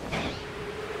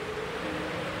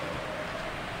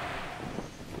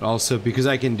 Also, because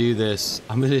I can do this,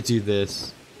 I'm gonna do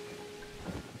this.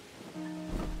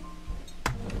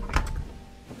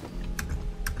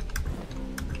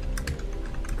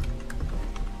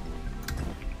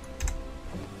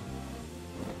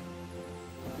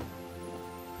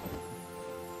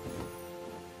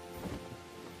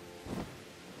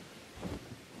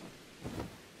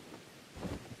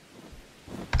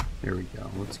 There we go.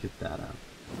 Let's get that out.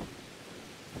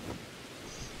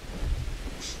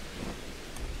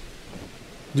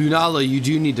 Lunala, you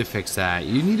do need to fix that.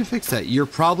 You need to fix that. You're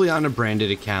probably on a branded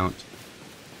account.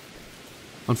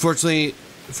 Unfortunately,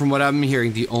 from what I'm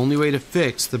hearing, the only way to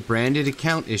fix the branded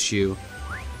account issue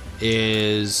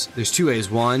is... There's two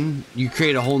ways. One, you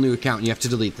create a whole new account and you have to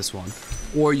delete this one.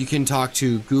 Or you can talk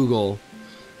to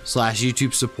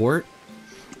Google/YouTube support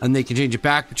and they can change it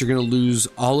back, but you're going to lose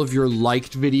all of your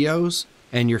liked videos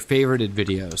and your favorited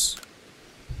videos.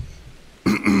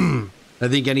 I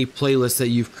think any playlist that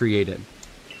you've created.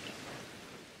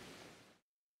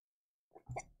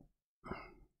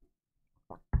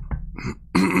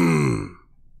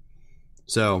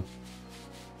 So,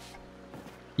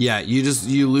 yeah,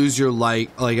 you lose your like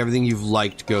everything you've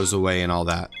liked goes away and all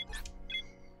that.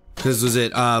 Because was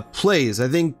it Plays? I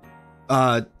think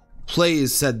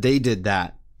Plays said they did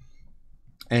that.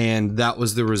 And that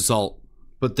was the result.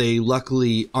 But they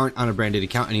luckily aren't on a branded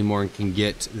account anymore and can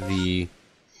get the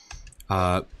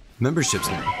memberships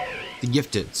now. The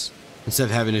gifteds. Instead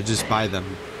of having to just buy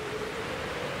them.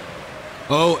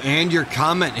 Oh, and your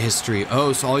comment history.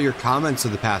 Oh, so all your comments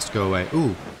of the past go away.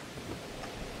 Ooh.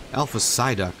 Alpha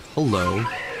Psyduck. Hello.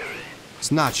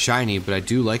 It's not shiny, but I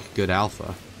do like a good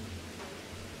alpha.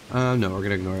 No, we're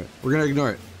gonna ignore it. We're gonna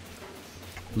ignore it.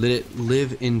 Let it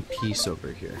live in peace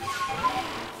over here.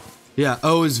 Yeah,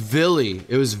 oh, it was Villy.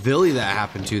 It was Villy that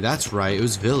happened to. That's right, it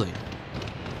was Villy.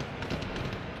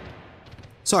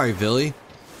 Sorry, Villy.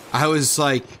 I was,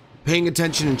 like, paying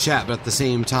attention in chat, but at the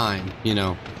same time, you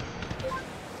know.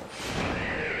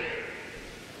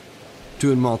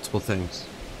 Doing multiple things.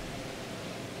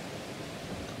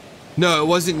 No, it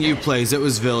wasn't you, Plays. It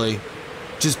was Villy.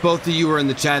 Just both of you were in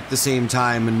the chat at the same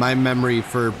time, and my memory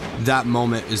for that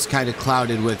moment is kind of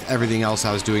clouded with everything else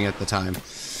I was doing at the time.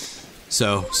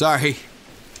 So, sorry.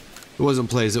 It wasn't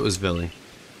Plays, it was Villy.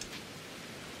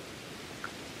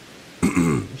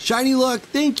 Shiny luck,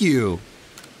 thank you.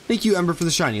 Thank you, Ember, for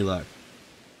the shiny luck.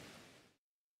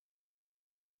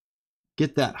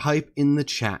 Get that hype in the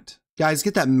chat. Guys,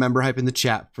 get that member hype in the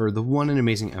chat for the one and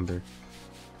amazing Ember.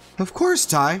 Of course,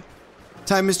 Ty.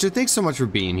 Ty, Mister, thanks so much for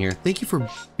being here. Thank you for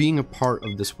being a part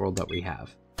of this world that we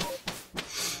have.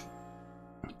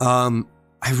 I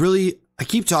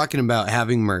keep talking about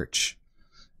having merch.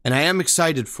 And I am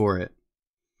excited for it.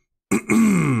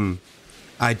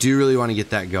 I do really want to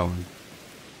get that going.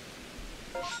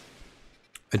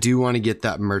 I do want to get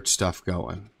that merch stuff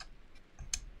going.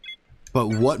 But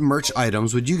what merch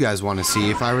items would you guys want to see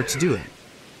if I were to do it?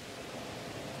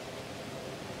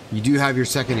 You do have your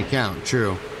second account,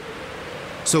 true.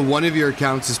 So one of your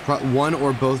accounts is one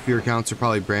or both of your accounts are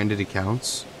probably branded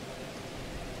accounts.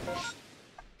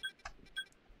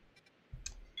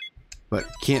 But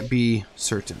can't be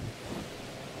certain.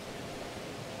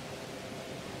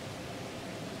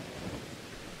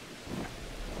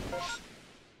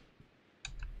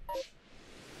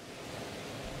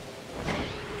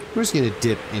 We're just gonna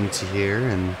dip into here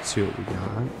and see what we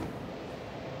got.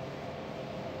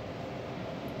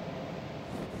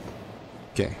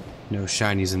 Okay, no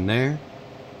shinies in there.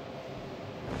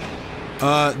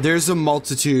 There's a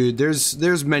multitude.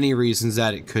 There's many reasons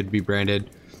that it could be branded.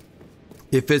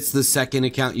 If it's the second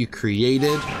account you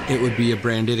created, it would be a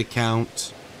branded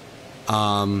account.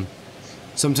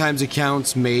 Sometimes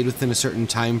accounts made within a certain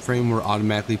time frame were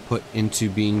automatically put into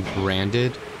being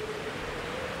branded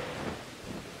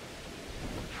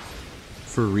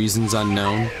for reasons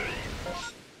unknown.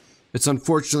 It's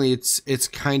unfortunately it's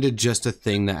kind of just a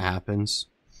thing that happens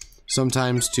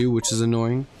sometimes too, which is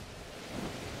annoying.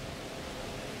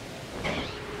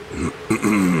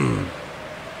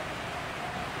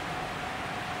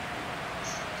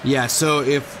 Yeah, so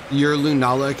if your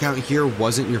Lunala account here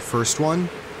wasn't your first one,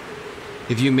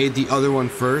 if you made the other one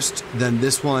first, then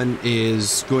this one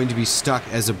is going to be stuck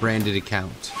as a branded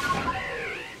account.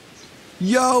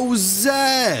 Yo,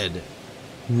 Zed!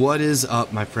 What is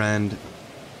up, my friend?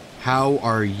 How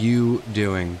are you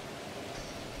doing?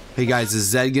 Hey guys, is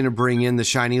Zed gonna bring in the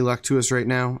shiny luck to us right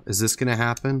now? Is this gonna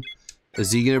happen?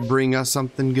 Is he gonna bring us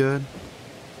something good?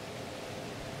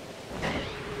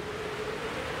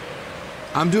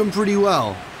 I'm doing pretty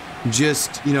well.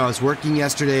 Just, you know, I was working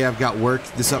yesterday. I've got work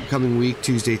this upcoming week,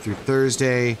 Tuesday through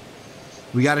Thursday.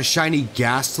 We got a shiny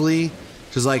Ghastly,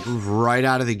 which is like right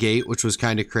out of the gate, which was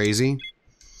kind of crazy.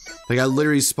 Like I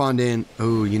literally spawned in.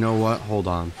 Oh, you know what? Hold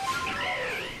on.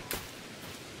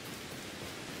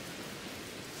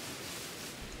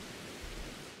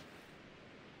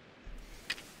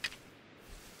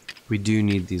 We do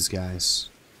need these guys.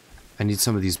 I need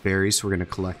some of these berries, so we're gonna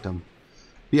collect them.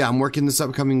 Yeah, I'm working this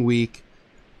upcoming week.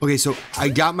 Okay, so I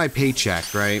got my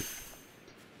paycheck, right?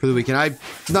 For the weekend. I'm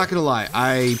not gonna lie,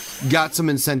 I got some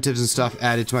incentives and stuff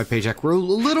added to my paycheck. We're a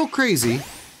little crazy.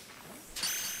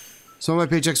 Some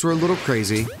of my paychecks were a little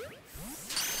crazy.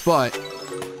 But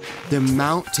the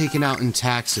amount taken out in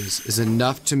taxes is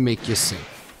enough to make you sick.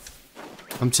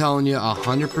 I'm telling you,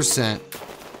 100%.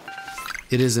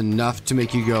 It is enough to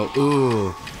make you go,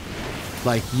 ooh.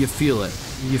 Like, you feel it.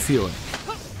 You feel it.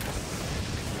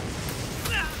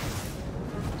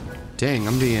 Dang,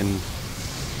 I'm being...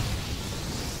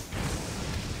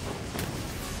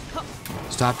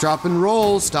 Stop, drop, and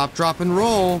roll. Stop, drop, and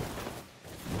roll.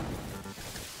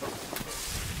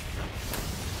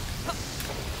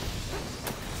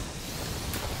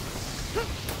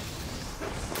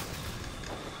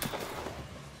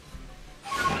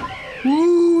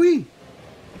 Woo-wee.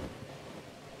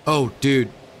 Oh, dude.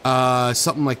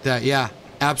 Something like that. Yeah,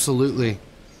 absolutely.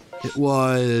 It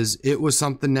was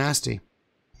something nasty.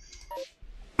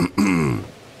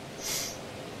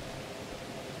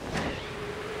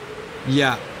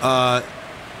 Yeah,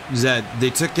 Zed,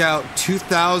 they took out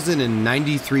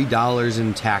 $2,093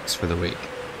 in tax for the week.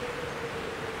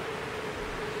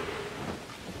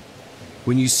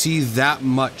 When you see that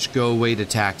much go away to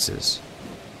taxes,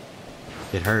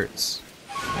 it hurts.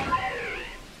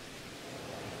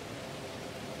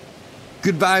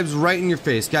 Good vibes right in your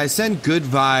face. Guys, send good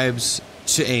vibes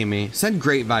to Amy. Send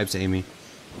great vibes to Amy.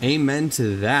 Amen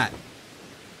to that.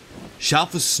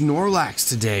 Shelf of Snorlax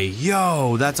today.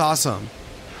 Yo, that's awesome.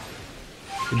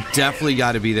 Definitely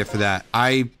got to be there for that.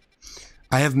 I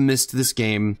have missed this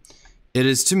game. It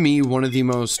is, to me, one of the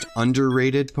most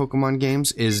underrated Pokemon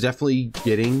games. It is definitely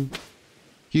getting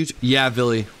huge. Yeah,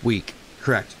 Billy. Weak.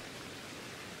 Correct.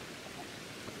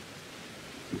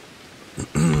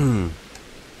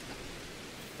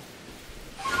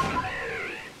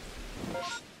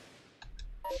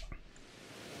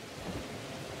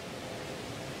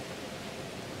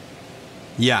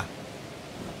 Yeah,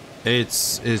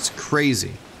 it's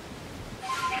crazy.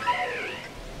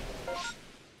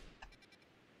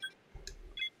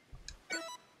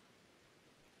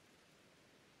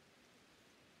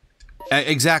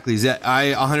 Exactly.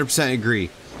 I 100% agree.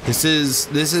 This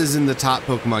is in the top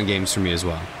Pokemon games for me as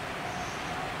well.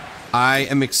 I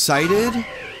am excited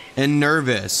and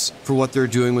nervous for what they're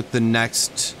doing with the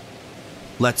next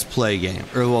Let's Play game,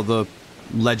 or well, the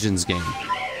Legends game.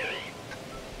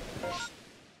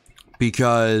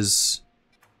 Because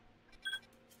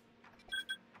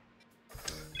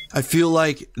I feel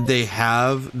like they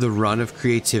have the run of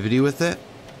creativity with it.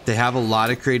 They have a lot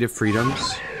of creative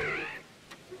freedoms.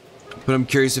 But I'm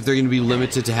curious if they're going to be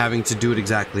limited to having to do it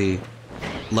exactly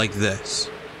like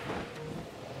this.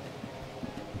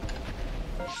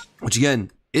 Which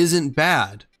again, isn't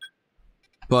bad.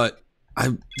 But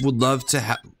I would love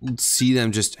to see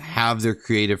them just have their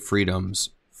creative freedoms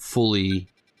fully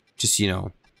just, you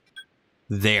know,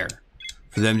 there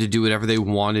for them to do whatever they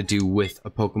want to do with a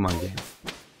Pokemon game.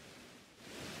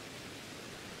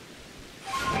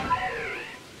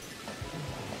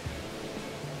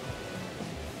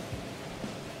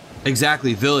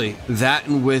 Exactly, Billy. That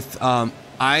and with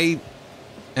I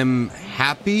am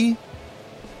happy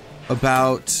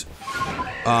about,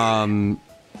 I'm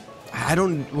not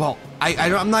even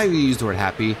gonna use the word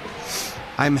happy.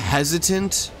 I'm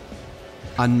hesitant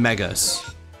on Megas.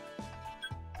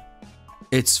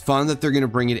 It's fun that they're gonna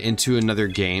bring it into another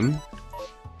game.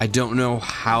 I don't know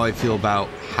how I feel about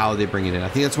how they bring it in. I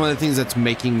think that's one of the things that's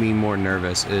making me more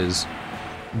nervous is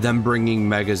them bringing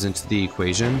Megas into the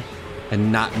equation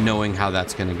and not knowing how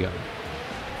that's gonna go.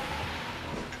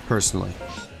 Personally.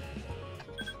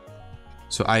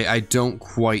 So I don't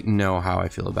quite know how I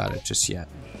feel about it just yet.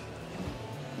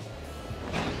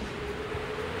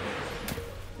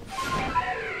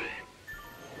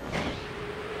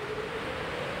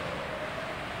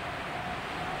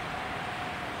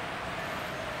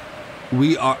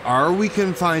 Are we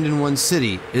confined in one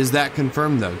city? Is that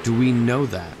confirmed though? Do we know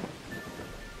that?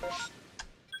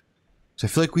 So I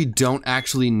feel like we don't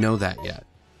actually know that yet.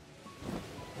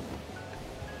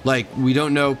 Like, we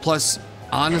don't know. Plus,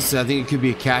 honestly, I think it could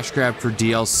be a cash grab for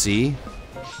DLC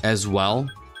as well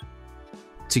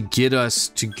to get us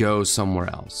to go somewhere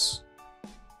else.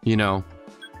 You know,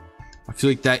 I feel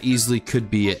like that easily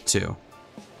could be it too.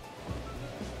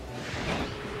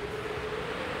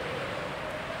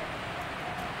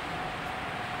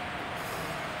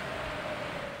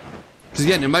 Because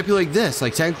again, it might be like this.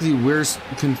 Like, technically, we're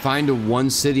confined to one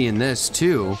city in this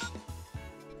too,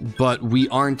 but we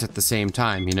aren't at the same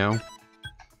time, you know?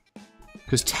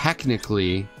 Because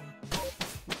technically,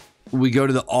 we go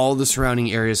to all the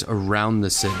surrounding areas around the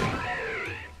city.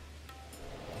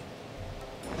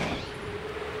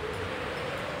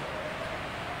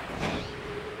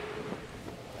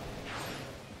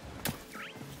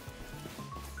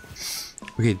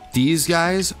 Okay, these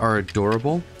guys are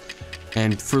adorable.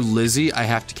 And for Lizzie, I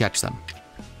have to catch them.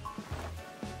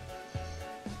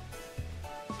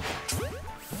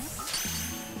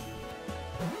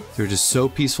 They're just so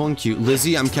peaceful and cute.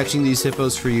 Lizzie, I'm catching these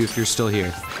hippos for you if you're still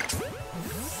here.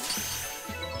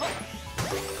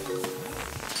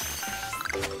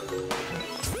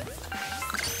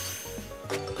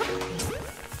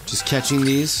 Just catching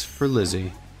these for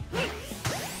Lizzie.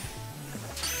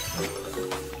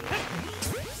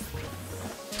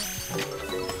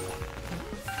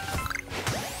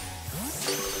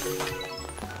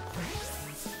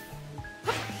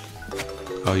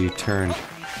 Oh, you turned.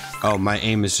 Oh, my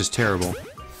aim is just terrible.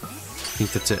 I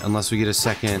think that's it. Unless we get a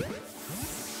second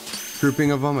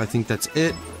grouping of them, I think that's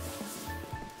it.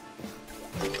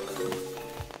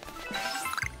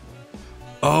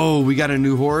 Oh, we got a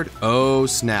new horde? Oh,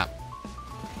 snap.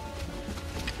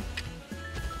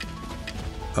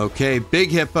 Okay,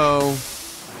 big hippo.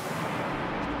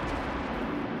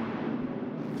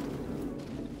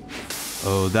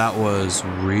 Oh, that was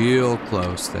real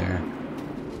close there.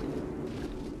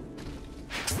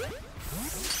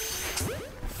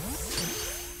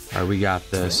 Alright, we got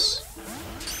this.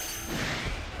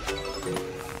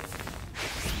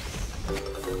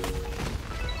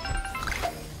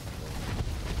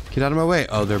 Get out of my way.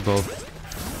 Oh, they're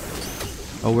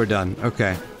both. Oh, we're done.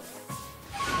 Okay.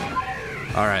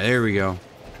 Alright, there we go.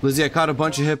 Lizzie, I caught a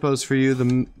bunch of hippos for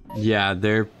you. Yeah,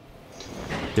 they're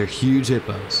huge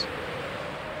hippos.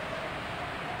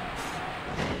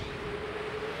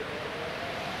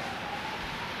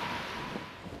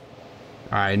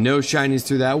 Alright, no shinies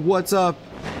through that. What's up?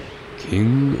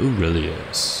 King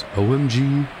Aurelius.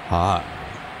 OMG. Hi.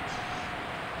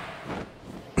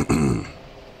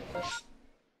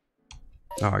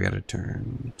 Oh, I gotta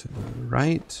turn to the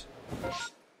right.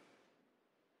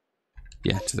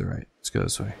 Yeah, to the right. Let's go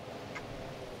this way.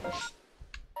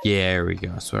 Yeah, there we go.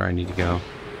 That's where I need to go.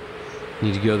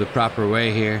 Need to go the proper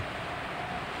way here.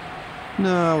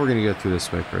 No, we're gonna go through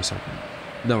this way for a second.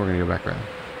 Then we're gonna go back around.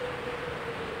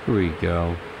 Here we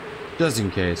go. Just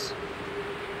in case.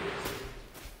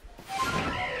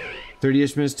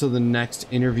 30-ish minutes till the next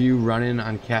interview. Running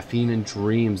on caffeine and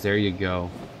dreams. There you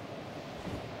go.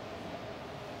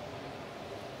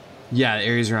 Yeah, the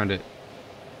areas around it.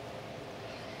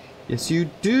 Yes, you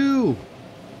do.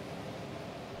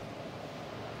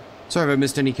 Sorry if I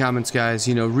missed any comments, guys.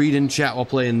 You know, read in chat while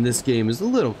playing this game is a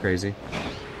little crazy.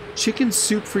 Chicken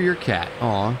soup for your cat.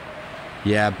 Aw.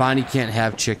 Yeah, Bonnie can't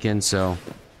have chicken, so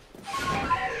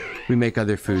we make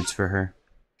other foods for her.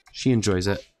 She enjoys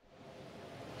it.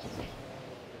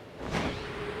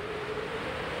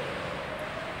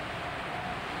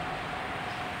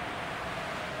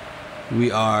 We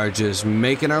are just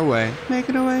making our way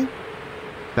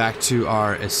back to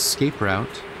our escape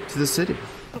route to the city.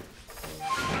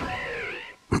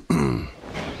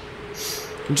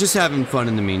 I'm just having fun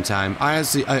in the meantime. I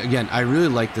honestly, again, I really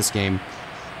like this game.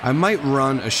 I might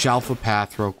run a Shalfa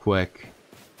path real quick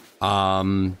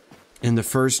in the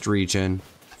first region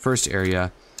first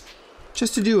area,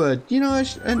 just to do a, you know,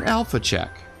 an alpha check.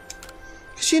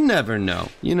 Because you never know.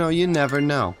 You know, you never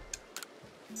know.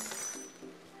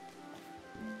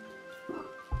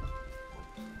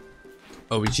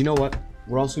 Oh, but you know what?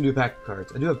 We're also going to do a pack of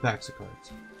cards. I do have packs of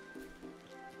cards.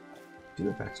 I do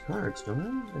have packs of cards,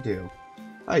 don't I? I do.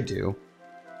 I do.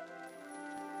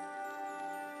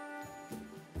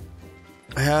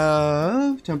 I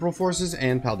have Temporal Forces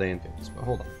and Paldean Fates, but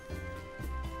hold on.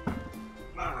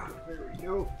 There we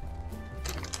go.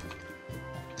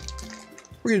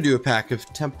 We're going to do a pack of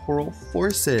Temporal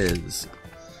Forces.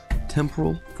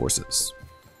 Temporal Forces.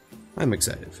 I'm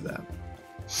excited for that.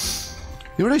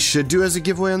 You know what I should do as a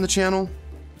giveaway on the channel?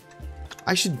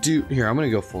 I should do... Here, I'm going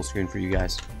to go full screen for you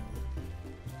guys.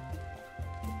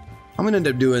 I'm going to end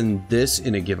up doing this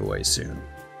in a giveaway soon.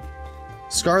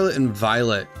 Scarlet and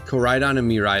Violet, Koraidon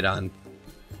and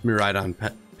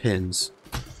Miraidon pins.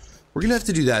 We're going to have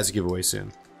to do that as a giveaway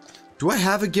soon. Do I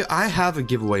have I have a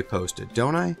giveaway posted,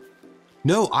 don't I?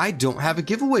 No, I don't have a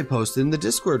giveaway posted in the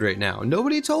Discord right now.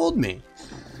 Nobody told me.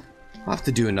 I'll have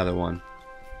to do another one.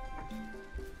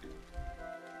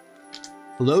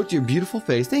 Hello to your beautiful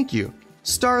face. Thank you.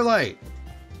 Starlight.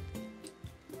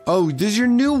 Oh, this is your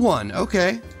new one.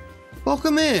 Okay.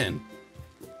 Welcome in.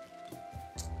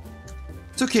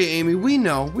 It's okay, Amy. We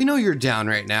know you're down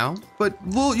right now, but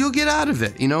you'll get out of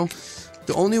it, you know?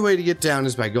 The only way to get down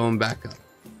is by going back up.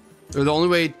 Or the only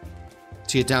way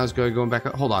to get down is going back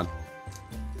up. Hold on.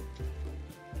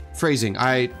 Phrasing.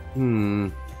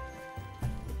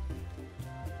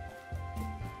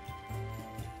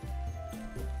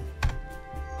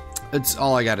 It's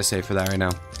all I gotta say for that right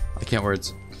now. I can't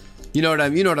words. You know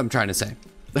what I'm trying to say.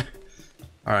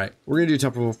 All right, we're gonna do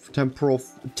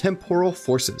temporal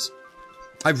forces.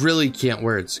 I really can't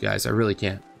words, guys. I really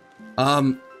can't.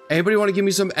 Anybody want to give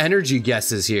me some energy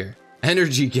guesses here?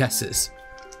 Energy guesses.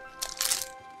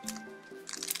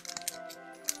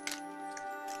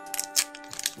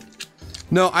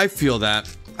 No, I feel that.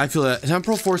 I feel that.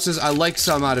 Temporal forces, I like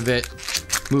some out of it.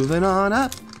 Moving on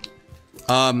up.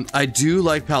 I do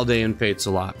like Paldean Fates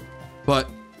a lot, but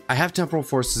I have Temporal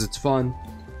Forces, it's fun.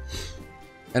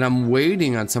 And I'm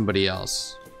waiting on somebody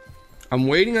else. I'm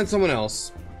waiting on someone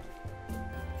else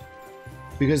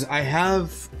because I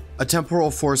have a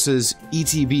Temporal Forces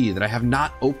ETB that I have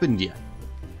not opened yet.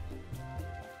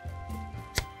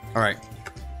 All right,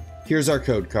 here's our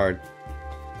code card.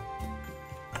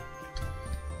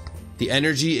 The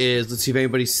energy is, let's see if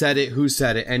anybody said it. Who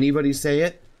said it? Anybody say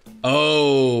it?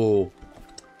 Oh,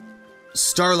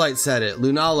 Starlight said it.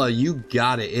 Lunala, you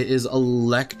got it. It is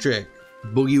electric.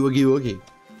 Boogie woogie woogie.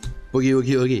 Boogie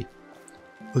woogie woogie.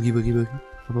 Boogie woogie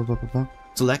woogie.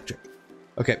 It's electric.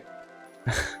 Okay.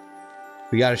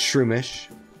 We got a Shroomish.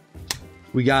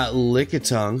 We got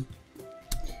Lickitung.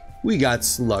 We got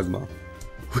Slugma.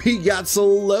 We got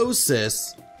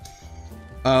Solosis.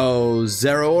 Oh,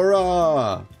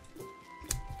 Zeraora.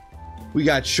 We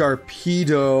got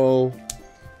Sharpedo.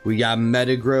 We got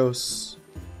Metagross.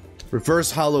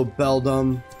 Reverse Hollow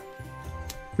Beldum.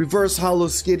 Reverse Hollow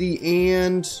Skitty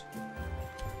and...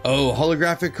 oh,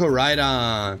 Holographic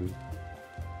Koraidon.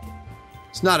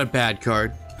 It's not a bad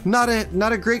card. Not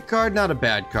a great card, not a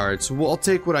bad card. So I'll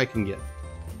take what I can get.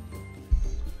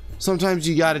 Sometimes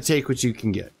you gotta take what you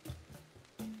can get.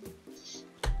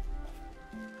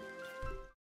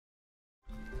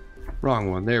 Wrong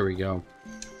one. There we go.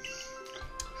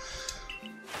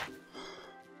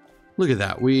 Look at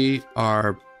that. We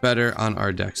are better on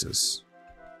our dexes.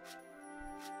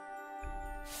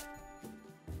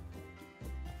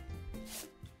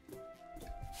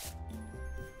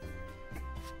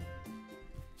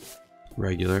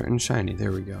 Regular and shiny.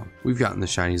 There we go. We've gotten the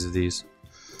shinies of these.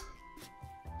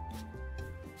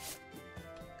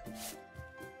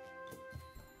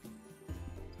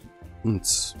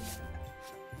 It's...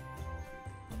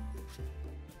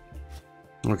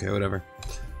 okay, whatever.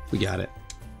 We got it.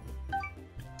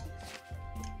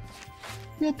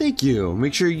 Yeah, thank you.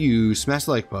 Make sure you smash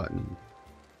the like button.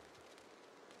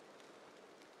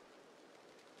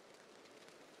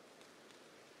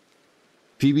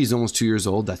 Phoebe's almost 2 years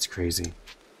old. That's crazy.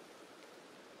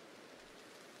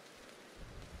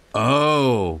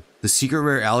 Oh, the secret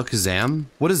rare Alakazam?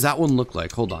 What does that one look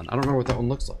like? Hold on. I don't know what that one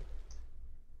looks like.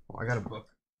 Oh, I got a book.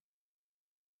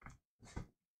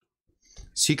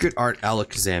 Secret art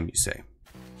Alakazam, you say?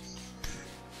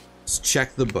 Let's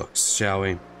check the books, shall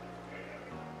we?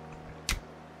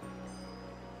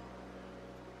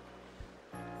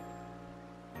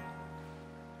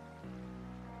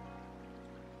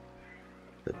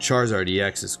 The Charizard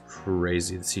EX is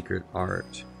crazy, the secret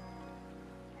art.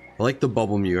 I like the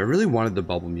Bubble Mew. I really wanted the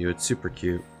Bubble Mew. It's super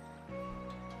cute.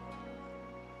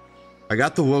 I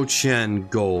got the Wo-Chien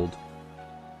gold.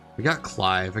 I got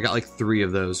Clive. I got like 3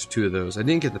 of those, 2 of those. I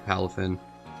didn't get the Palafin.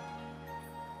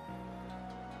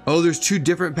 Oh, there's 2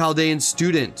 different Paldean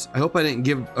students. I hope I didn't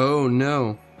give... Oh,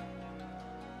 no.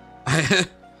 I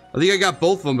think I got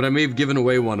both of them, but I may have given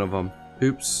away one of them.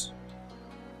 Oops.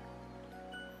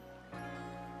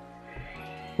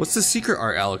 What's the secret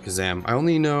art Alakazam? I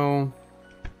only know...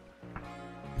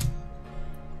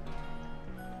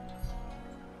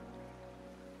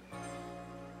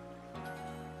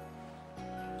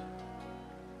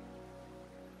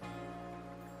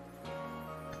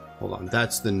 Hold on,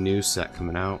 that's the new set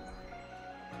coming out.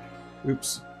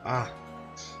 Oops. Ah.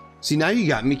 See, now you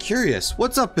got me curious.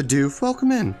 What's up, Bidoof?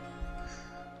 Welcome in.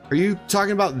 Are you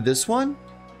talking about this one?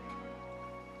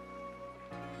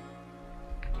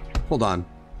 Hold on.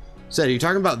 Zed, are you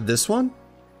talking about this one?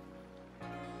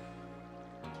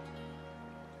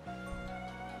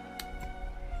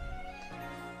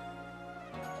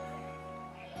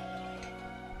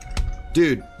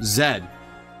 Dude, Zed.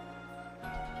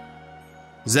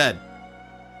 Zed.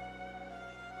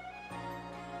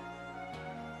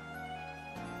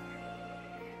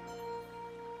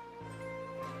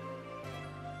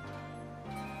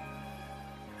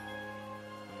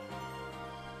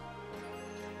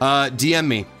 DM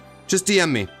me. Just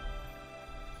DM me.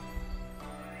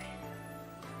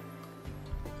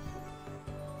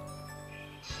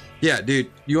 Yeah,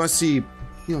 dude, you wanna see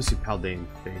Paldean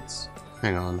Fates.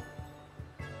 Hang on.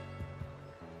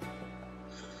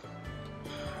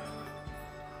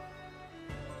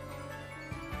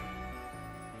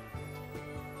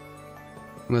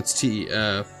 Let's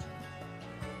TEF.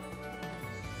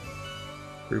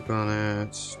 Group on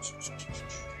it.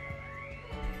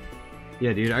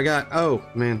 Yeah, dude, I got... Oh,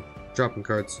 man. Dropping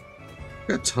cards.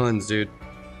 I got tons, dude.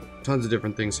 Tons of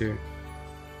different things here.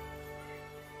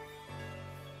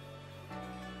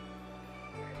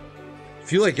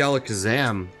 If you like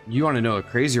Alakazam, you want to know a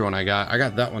crazier one I got. I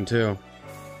got that one, too.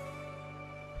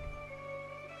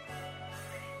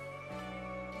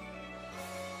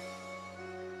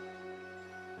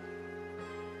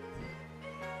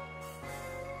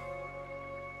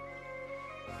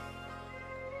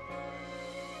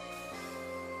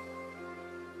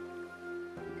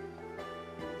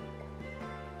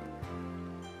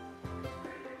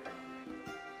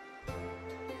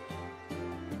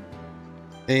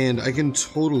 And I can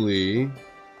totally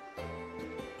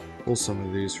pull some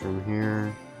of these from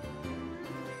here.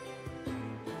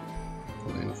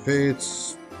 Paldean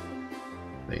Fates.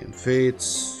 Paldean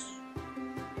Fates.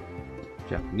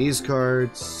 Japanese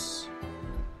cards.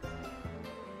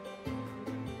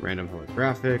 Random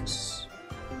holographics.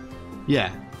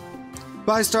 Yeah.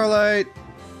 Bye, Starlight.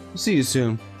 We'll see you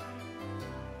soon.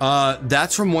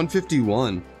 That's from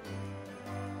 151.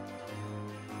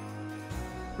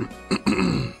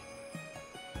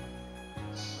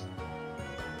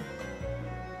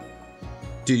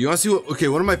 Dude, you want to see what... Okay,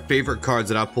 one of my favorite cards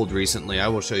that I pulled recently. I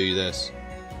will show you this.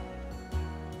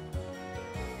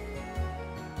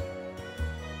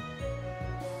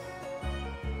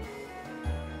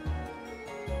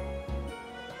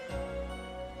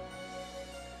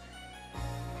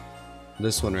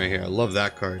 This one right here. I love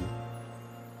that card.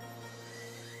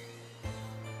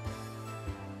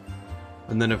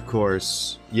 And then, of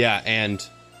course... Yeah, and...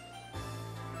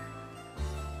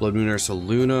 Blood Moon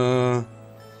Ursaluna...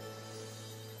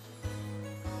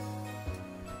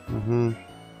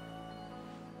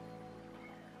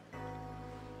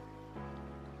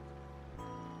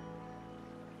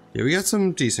 Yeah, we got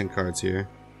some decent cards here.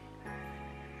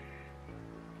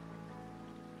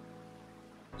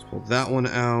 Let's pull that one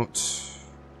out.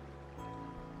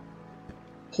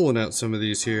 Pulling out some of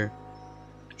these here.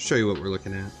 Show you what we're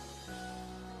looking at.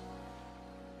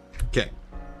 Okay.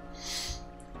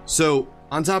 So,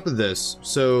 on top of this,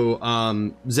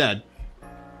 Zed,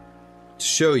 to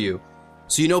show you.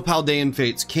 So you know Paldean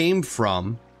Fates came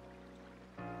from...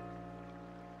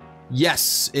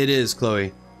 Yes, it is,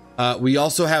 Chloe. We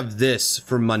also have this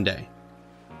for Monday.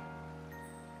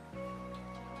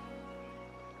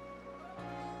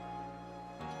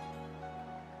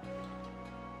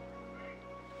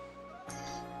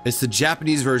 It's the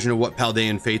Japanese version of what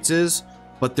Paldean Fates is,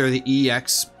 but they're the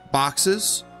EX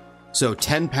boxes. So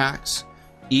 10 packs,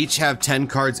 each have 10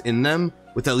 cards in them,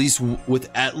 with at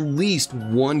least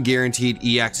one guaranteed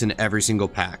EX in every single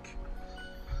pack.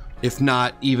 If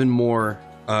not even more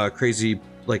crazy,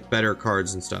 like better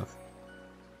cards and stuff.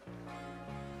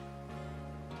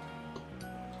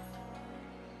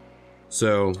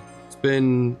 So it's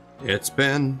been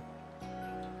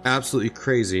absolutely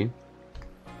crazy.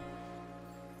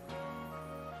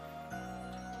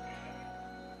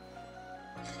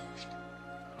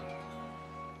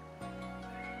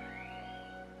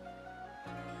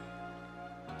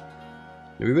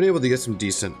 We've been able to get some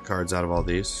decent cards out of all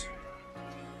these.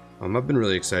 I've been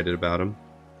really excited about them.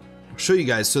 I'll show you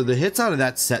guys. So the hits out of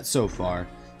that set so far.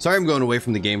 Sorry, I'm going away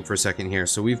from the game for a second here.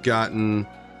 So we've gotten,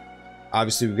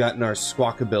 obviously, we've gotten our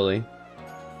Squawkabilly.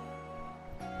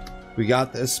 We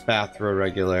got the Espathra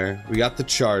regular. We got the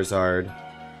Charizard.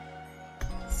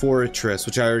 Fortress,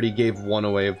 which I already gave one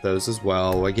away of those as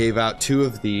well. I gave out 2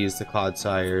 of these, the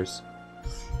Clodsires.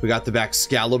 We got the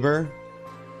Baxcalibur.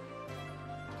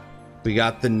 We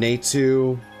got the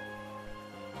Natu.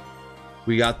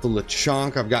 We got the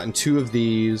Lechonk. I've gotten 2 of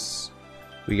these.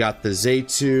 We got the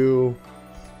Zaytu.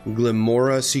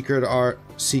 Glimora Secret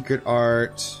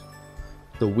Art.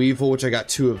 The Weevil, which I got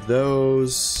 2 of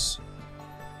those.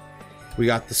 We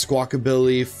got the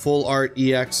Squawkabilly Full Art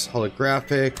EX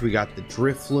Holographic. We got the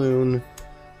Drifloon,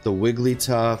 the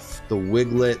Wigglytuff, the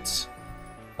Wiglet,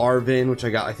 Arvin, which I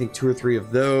got I think 2 or 3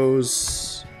 of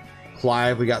those.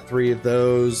 Clive, we got 3 of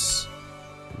those.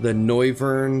 The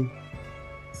Noivern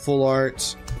Full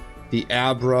Art, the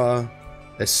Abra,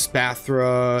 the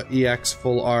Espathra EX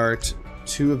Full Art,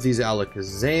 2 of these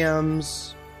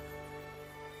Alakazams,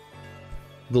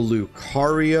 the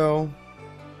Lucario.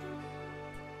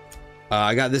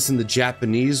 I got this in the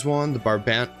Japanese one, the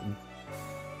Garganacl,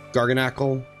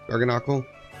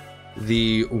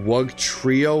 the Wug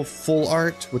Trio Full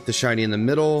Art with the shiny in the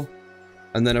middle,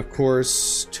 and then of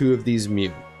course 2 of these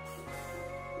Mew.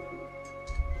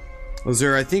 Those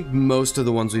are, I think, most of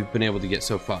the ones we've been able to get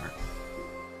so far.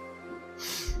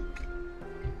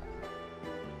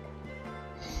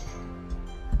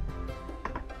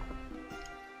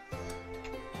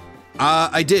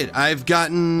 I did. I've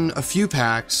gotten a few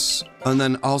packs, and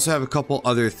then also have a couple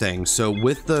other things. So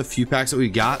with the few packs that we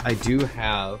got, I do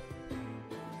have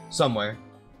somewhere.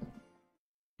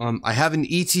 I have an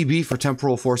ETB for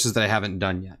Temporal Forces that I haven't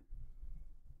done yet.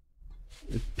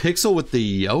 Pixel with the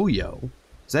yo-yo.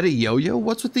 Is that a yo-yo?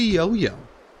 What's with the yo-yo?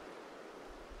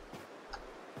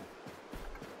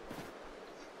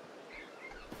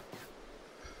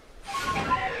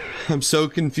 I'm so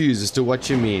confused as to what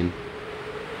you mean.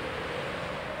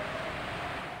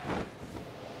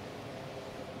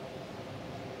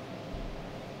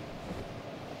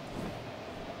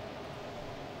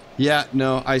 Yeah,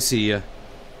 no, I see ya.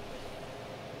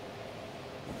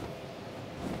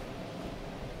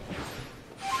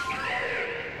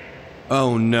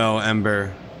 Oh no,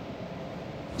 Ember.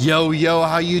 Yo,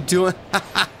 how you doing?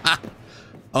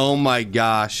 Oh my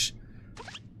gosh.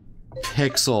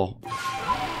 Pixel.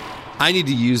 I need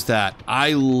to use that.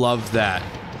 I love that.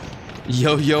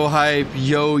 Yo hype.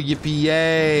 Yo yippee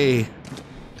yay.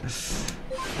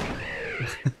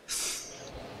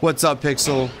 What's up,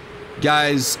 Pixel?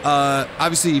 Guys,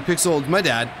 obviously Pixel, my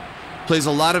dad, plays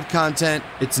a lot of content.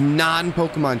 It's not a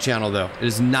Pokemon channel though. It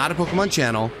is not a Pokemon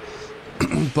channel.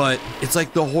 But it's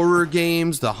like the horror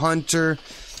games, the hunter.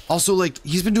 Also, like,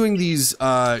 he's been doing these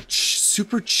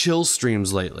super chill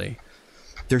streams lately.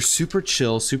 They're super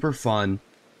chill, super fun.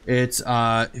 It's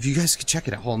if you guys could check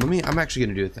it out. Hold on, I'm actually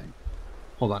gonna do a thing.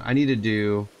 Hold on, I need to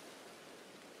do,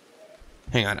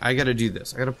 hang on, I gotta do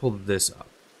this. I gotta pull this up.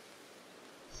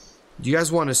 Do you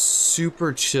guys want a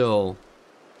super chill?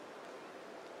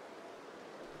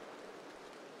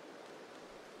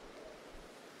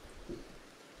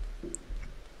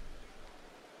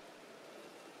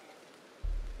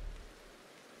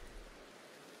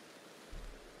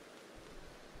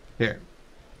 Here.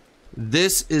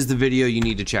 This is the video you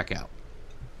need to check out.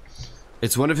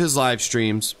 It's one of his live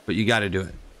streams, but you got to do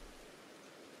it.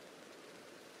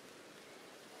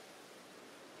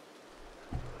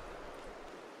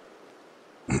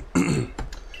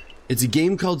 It's a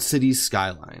game called Cities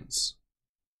Skylines.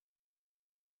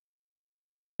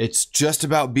 It's just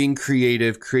about being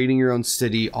creative, creating your own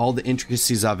city, all the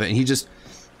intricacies of it. And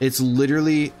it's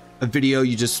literally a video.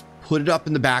 You just put it up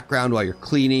in the background while you're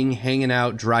cleaning, hanging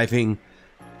out, driving.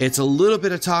 It's a little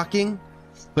bit of talking,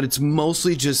 but it's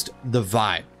mostly just the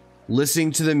vibe.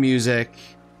 Listening to the music.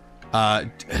 He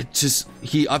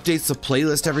updates the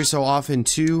playlist every so often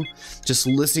too. Just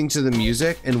listening to the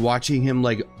music and watching him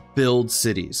like build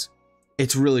cities.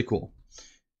 It's really cool.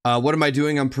 What am I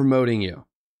doing? I'm promoting you.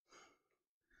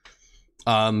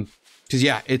 Cause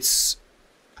yeah,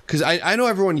 because I know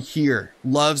everyone here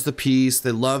loves the peace,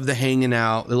 they love the hanging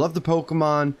out, they love the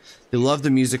Pokemon, they love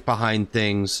the music behind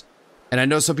things. And I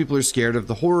know some people are scared of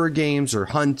the horror games or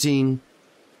hunting,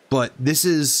 but the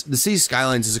Cities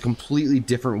Skylines is a completely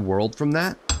different world from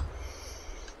that.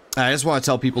 I just want to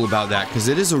tell people about that because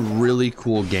it is a really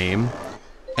cool game,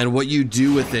 and what you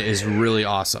do with it is really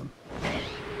awesome.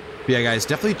 But yeah, guys,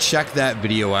 definitely check that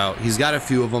video out. He's got a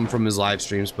few of them from his live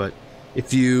streams, but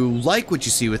If you like what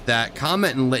you see with that,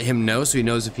 comment and let him know so he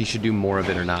knows if he should do more of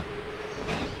it or not.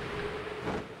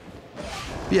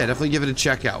 But yeah, definitely give it a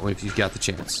check out if you've got the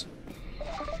chance.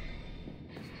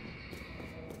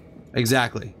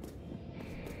 Exactly.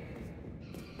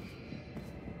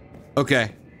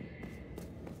 Okay.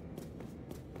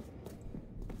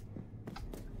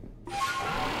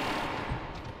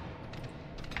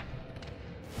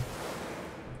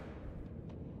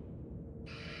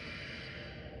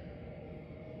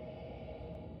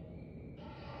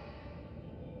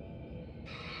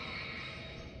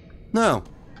 No.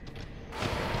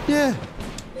 Yeah.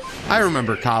 I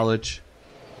remember college.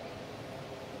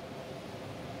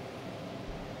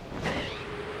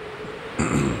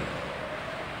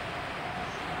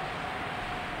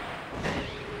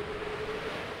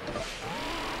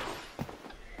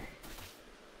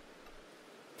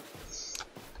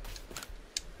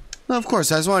 No, of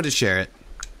course, I just wanted to share it.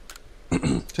 So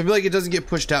I feel like it doesn't get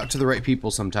pushed out to the right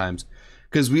people sometimes.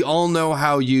 Because we all know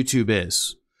how YouTube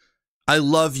is. I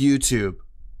love YouTube,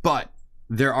 but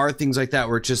there are things like that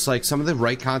where it's just like some of the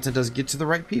right content doesn't get to the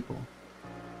right people.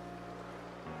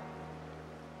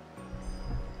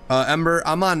 Ember,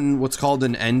 I'm on what's called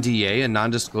an NDA, a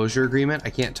non-disclosure agreement. I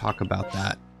can't talk about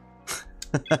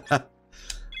that.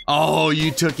 Oh,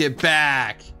 you took it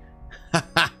back.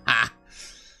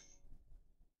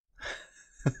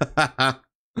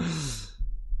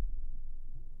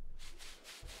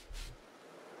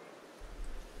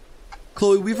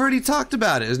 Chloe, we've already talked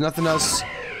about it. There's nothing else.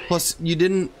 Plus, you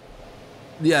didn't.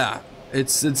 Yeah,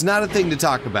 it's not a thing to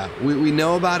talk about. We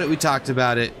know about it. We talked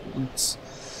about it.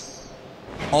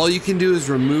 All you can do is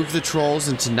remove the trolls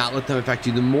and to not let them affect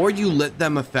you. The more you let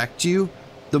them affect you,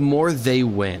 the more they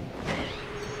win.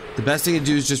 The best thing to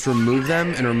do is just remove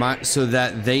them and remind so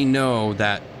that they know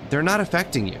that they're not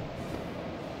affecting you.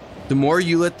 The more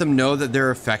you let them know that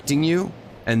they're affecting you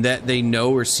and that they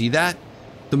know or see that,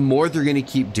 the more they're going to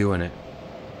keep doing it.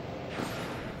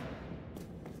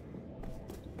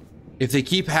 If they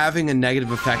keep having a negative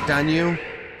effect on you,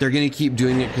 they're going to keep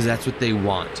doing it because that's what they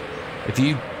want. If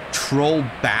you troll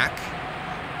back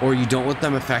or you don't let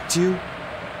them affect you,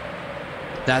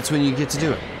 that's when you get to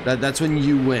do it. That's when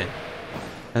you win.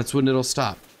 That's when it'll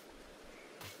stop.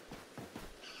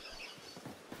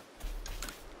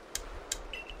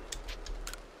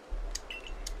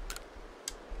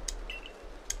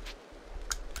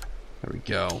 There we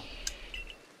go.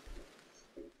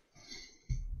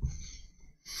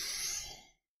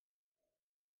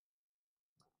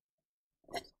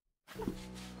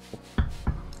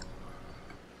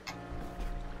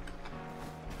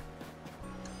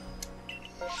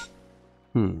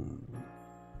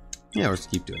 Yeah, let's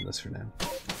keep doing this for now.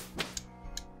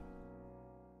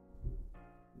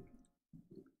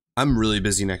 I'm really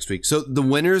busy next week. So the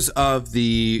winners of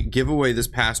the giveaway this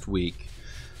past week,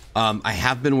 I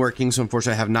have been working, so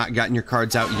unfortunately I have not gotten your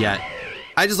cards out yet.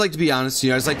 I just like to be honest, you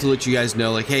know, I just like to let you guys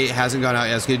know, like, hey, it hasn't gone out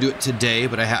yet. I was gonna do it today,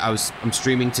 but I'm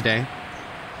streaming today.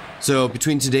 So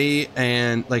between today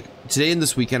and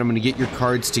this weekend, I'm gonna get your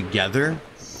cards together.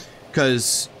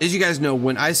 Because, as you guys know,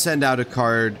 when I send out a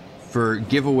card for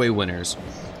giveaway winners,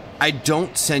 I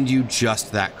don't send you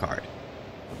just that card.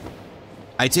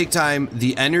 I take time,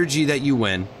 the energy that you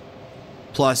win,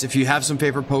 plus if you have some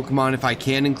favorite Pokemon, if I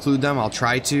can include them, I'll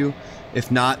try to. If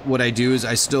not, what I do is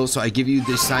I give you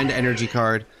the signed energy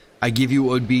card, I give you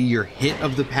what would be your hit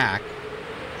of the pack,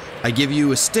 I give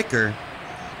you a sticker,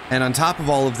 and on top of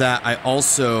all of that, I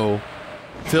also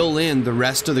fill in the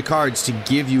rest of the cards to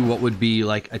give you what would be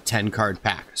like a 10 card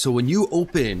pack. So when you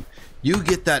open, you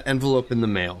get that envelope in the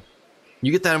mail.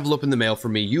 You get that envelope in the mail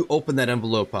from me. You open that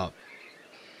envelope up.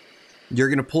 You're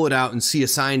going to pull it out and see a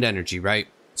signed energy, right?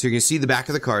 So you're going to see the back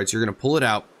of the cards. You're going to pull it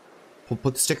out,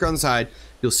 put the sticker on the side.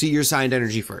 You'll see your signed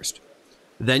energy first.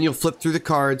 Then you'll flip through the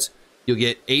cards. You'll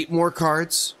get 8 more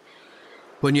cards,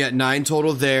 putting you at 9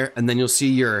 total there. And then you'll see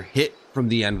your hit from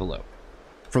the envelope,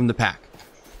 from the pack.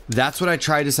 That's what I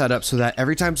try to set up so that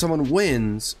every time someone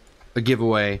wins a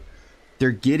giveaway,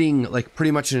 they're getting like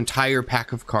pretty much an entire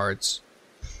pack of cards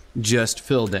just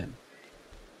filled in.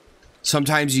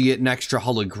 Sometimes you get an extra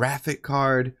holographic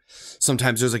card.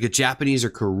 Sometimes there's like a Japanese or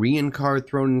Korean card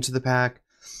thrown into the pack.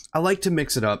 I like to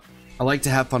mix it up. I like to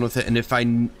have fun with it. And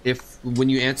if when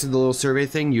you answer the little survey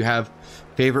thing, you have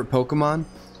favorite Pokemon,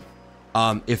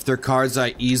 if they're cards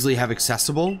I easily have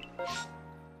accessible,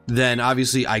 then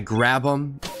obviously I grab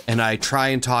them and I try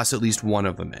and toss at least one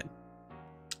of them in.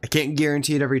 I can't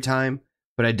guarantee it every time,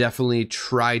 but I definitely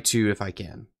try to if I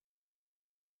can.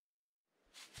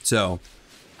 So,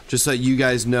 just so you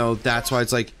guys know, that's why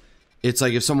it's like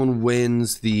if someone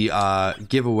wins the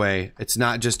giveaway, it's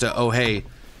not just a, oh hey,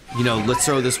 you know, let's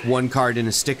throw this one card in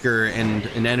a sticker and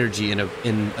an energy in a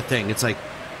thing. It's like,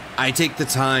 I take the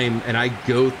time and I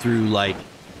go through like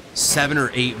 7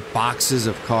 or 8 boxes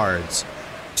of cards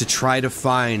to try to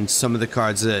find some of the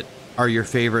cards that are your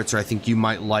favorites or I think you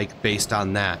might like based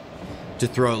on that, to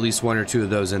throw at least 1 or 2 of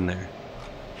those in there.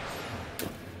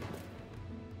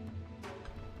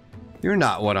 You're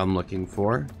not what I'm looking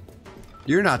for.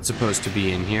 You're not supposed to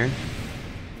be in here.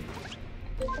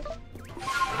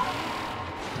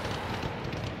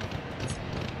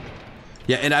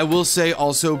 Yeah, and I will say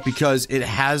also, because it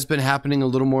has been happening a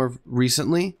little more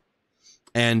recently,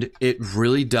 and it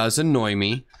really does annoy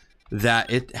me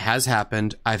that it has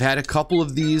happened. I've had a couple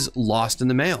of these lost in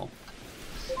the mail.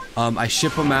 I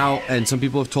ship them out, and some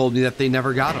people have told me that they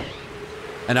never got them.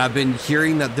 And I've been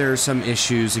hearing that there are some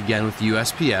issues, again, with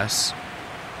USPS,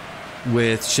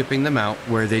 with shipping them out,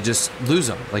 where they just lose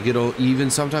them. Like,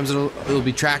 sometimes it'll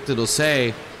be tracked, it'll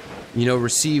say, you know,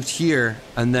 received here,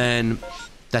 and then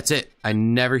that's it. I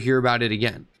never hear about it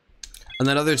again. And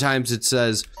then other times it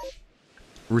says,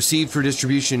 received for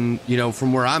distribution, you know,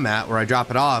 from where I'm at, where I drop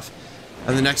it off,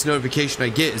 and the next notification I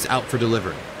get is out for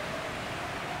delivery.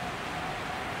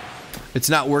 It's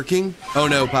not working? Oh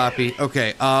no, Poppy.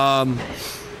 Okay, hang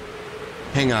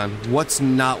on. What's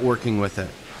not working with it?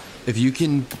 If you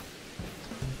can...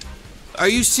 Are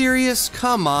you serious?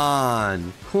 Come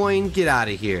on. Coin, get out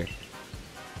of here.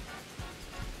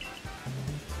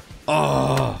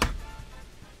 Oh.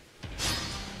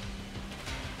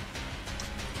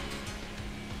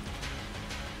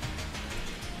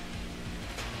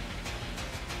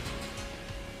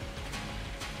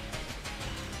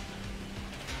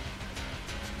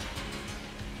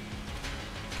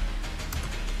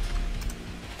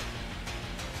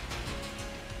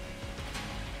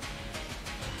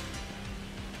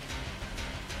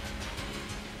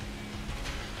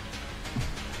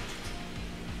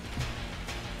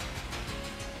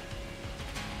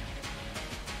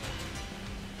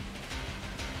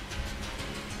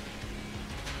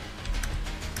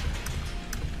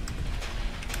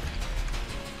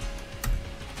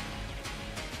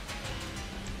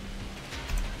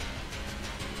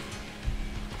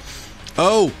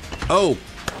 Oh, oh.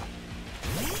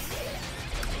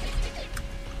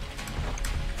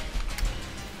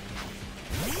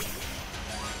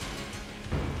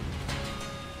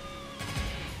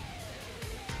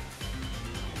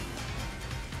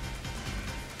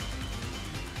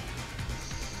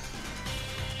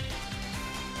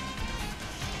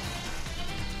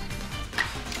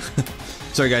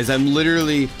 Sorry guys, I'm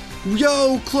literally...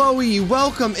 Yo, Chloe,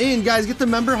 welcome in. Guys, get the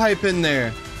member hype in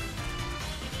there.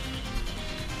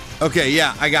 Okay,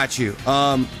 yeah, I got you.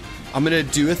 I'm gonna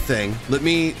do a thing. Let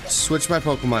me switch my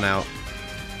Pokemon out.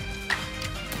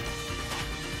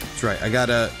 That's right,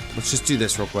 let's just do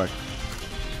this real quick.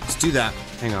 Let's do that.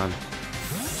 Hang on.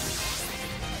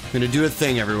 I'm gonna do a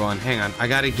thing, everyone. Hang on, I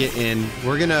gotta get in.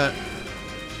 We're gonna...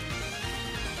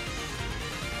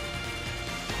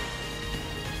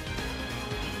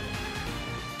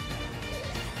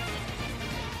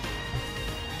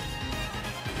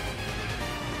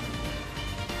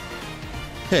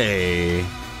 Hey.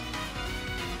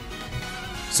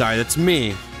 Sorry, that's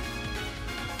me.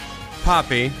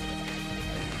 Poppy.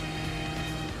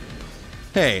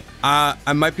 Hey,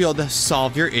 I might be able to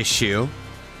solve your issue.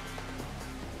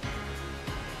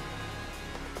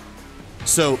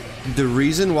 So, the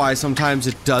reason why sometimes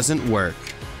it doesn't work,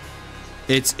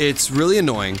 it's really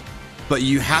annoying, but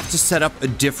you have to set up a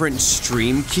different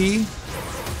stream key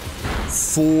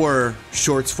for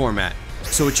shorts format.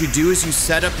 So what you do is you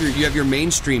set up you have your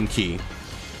main stream key.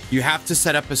 You have to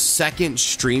set up a second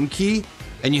stream key,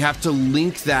 and you have to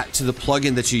link that to the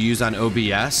plugin that you use on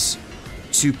OBS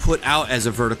to put out as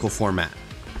a vertical format.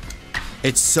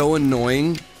 It's so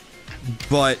annoying,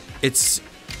 but it's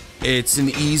an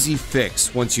easy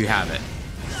fix once you have it.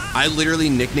 I literally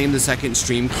nicknamed the second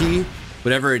stream key,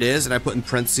 whatever it is, and I put in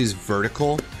parentheses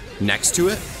vertical next to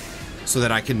it so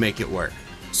that I can make it work.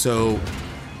 So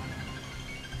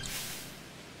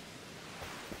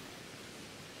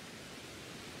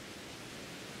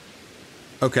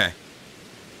okay.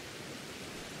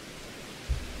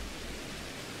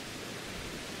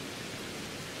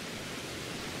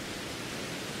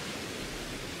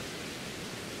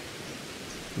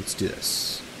 Let's do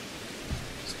this.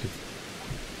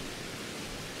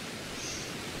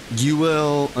 You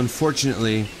will,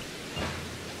 unfortunately...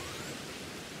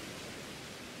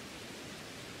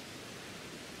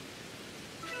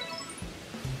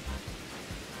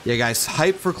 Yeah, guys,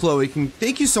 hype for Chloe.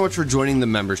 Thank you so much for joining the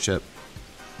membership.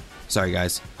 Sorry,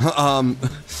 guys.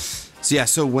 So yeah,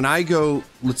 so when I go,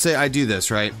 let's say I do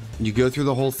this, right? You go through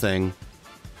the whole thing.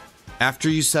 after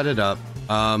you set it up,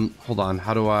 hold on,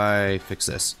 how do I fix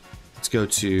this? Let's go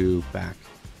to back.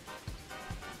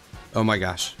 Oh my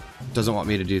gosh, it doesn't want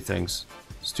me to do things.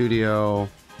 Studio,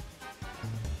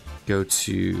 go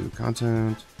to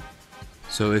content.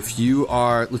 So if you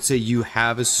are, let's say you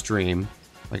have a stream,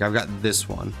 like I've got this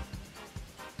one.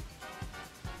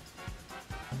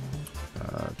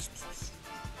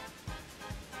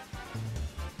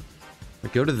 I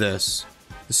go to this,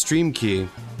 the stream key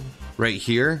right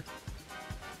here.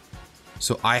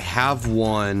 So I have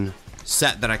one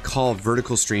set that I call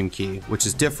vertical stream key, which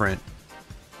is different.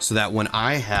 So that when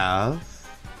I have,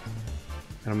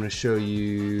 and I'm going to show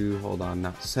you, hold on,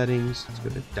 not settings, let's go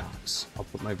to docs. I'll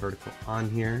put my vertical on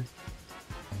here.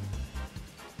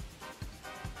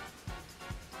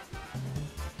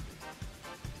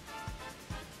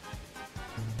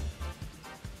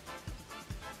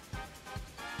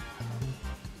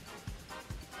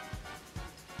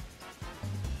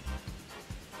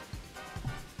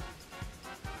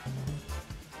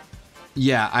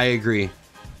 Yeah, I agree.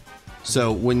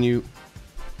 So when you...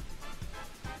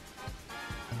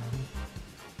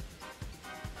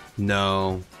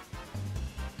 No.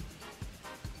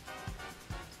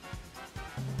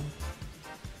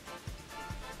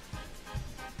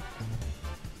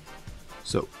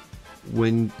 So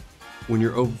when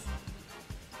you're over...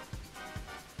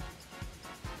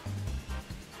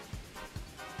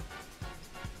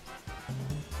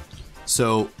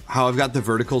 So how I've got the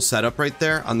vertical setup right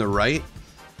there on the right,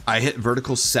 I hit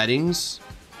vertical settings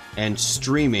and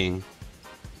streaming,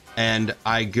 and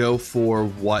I go for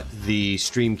what the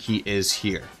stream key is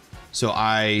here. So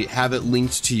I have it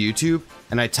linked to YouTube,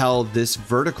 and I tell this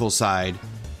vertical side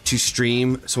to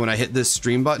stream. So when I hit this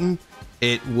stream button,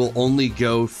 it will only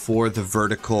go for the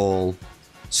vertical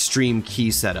stream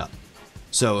key setup.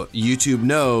 So YouTube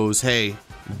knows, hey,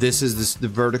 this is the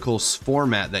vertical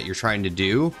format that you're trying to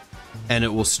do, and it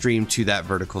will stream to that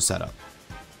vertical setup.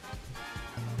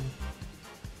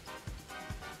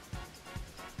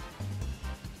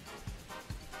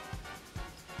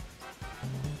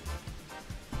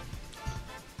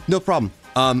 No problem.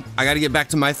 I got to get back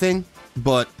to my thing,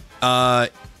 but all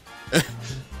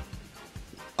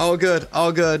good,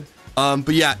 all good. But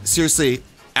yeah, seriously,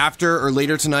 after or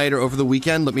later tonight or over the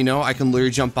weekend, let me know. I can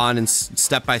literally jump on and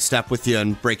step by step with you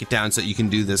and break it down so that you can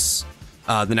do this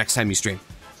the next time you stream.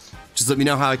 Just let me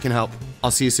know how I can help.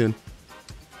 I'll see you soon.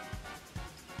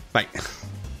 Bye.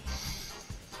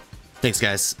 Thanks,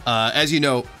 guys. As you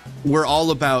know, we're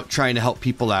all about trying to help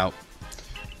people out.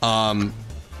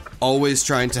 Always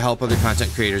trying to help other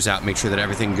content creators out, make sure that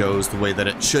everything goes the way that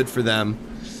it should for them.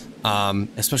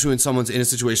 Especially when someone's in a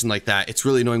situation like that. It's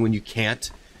really annoying when you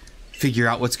can't figure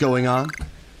out what's going on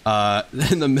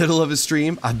in the middle of a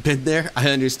stream. I've been there.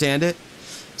 I understand it.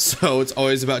 So it's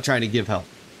always about trying to give help.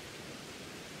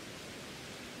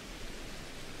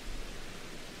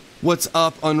 What's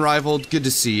up, Unrivaled? Good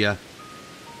to see ya.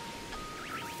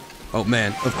 Oh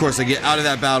man, of course I get out of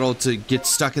that battle to get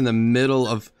stuck in the middle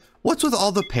of... What's with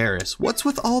all the Paris? What's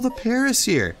with all the Paris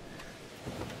here?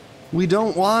 We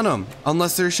don't want them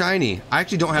unless they're shiny. I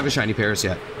actually don't have a shiny Paris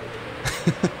yet.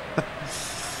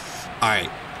 Alright,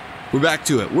 we're back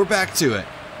to it. We're back to it.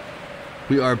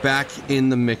 We are back in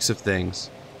the mix of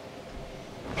things.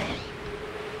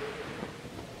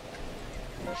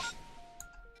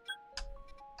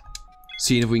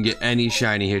 Seeing if we can get any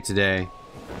shiny here today.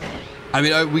 I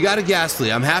mean, we got a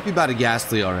Ghastly. I'm happy about a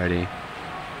Ghastly already.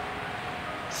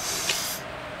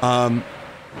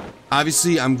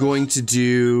 Obviously, I'm going to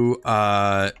do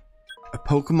a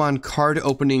Pokemon card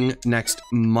opening next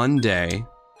Monday.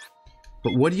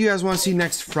 But what do you guys want to see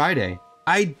next Friday?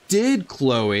 I did,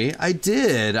 Chloe. I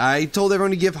did. I told everyone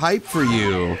to give hype for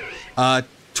you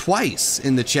twice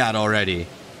in the chat already.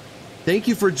 Thank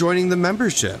you for joining the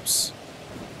memberships.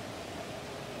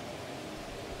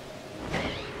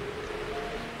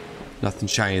 Nothing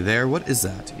shiny there. What is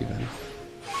that even?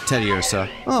 Teddy Ursa.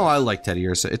 Oh, I like Teddy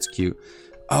Ursa. It's cute.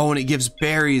 Oh, and it gives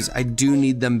berries. I do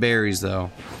need them berries,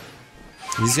 though.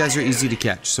 These guys are easy to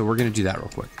catch, so we're going to do that real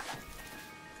quick.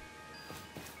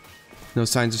 No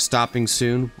signs of stopping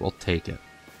soon. We'll take it.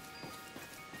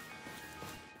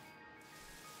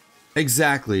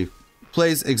 Exactly.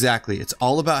 Plays exactly. It's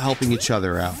all about helping each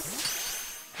other out.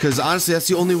 Because honestly, that's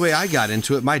the only way I got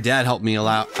into it. My dad helped me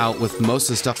out with most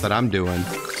of the stuff that I'm doing.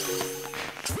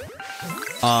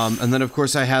 And then of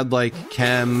course I had like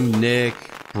Kem, Nick,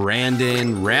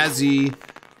 Brandon, Razzie,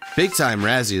 big time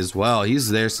Razzie as well. He's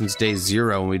there since day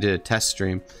 0 when we did a test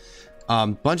stream.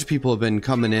 Bunch of people have been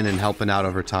coming in and helping out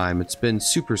over time. It's been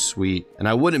super sweet, and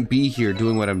I wouldn't be here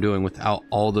doing what I'm doing without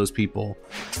all those people.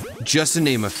 Just to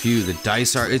name a few, the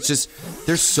dice are, it's just,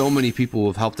 there's so many people who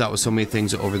have helped out with so many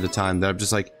things over the time that I'm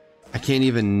just like, I can't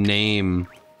even name,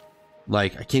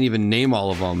 like, I can't even name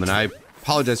all of them, and I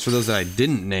apologize for those that I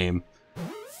didn't name.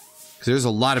 Because there's a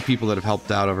lot of people that have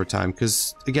helped out over time,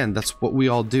 because, again, that's what we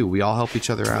all do. We all help each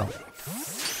other out.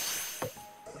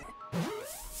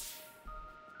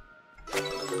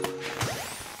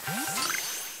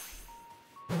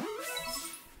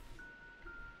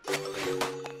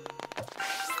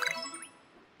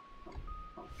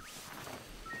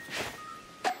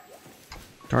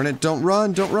 Darn it, don't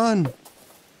run, don't run.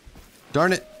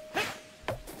 Darn it.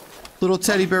 Little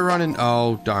teddy bear running.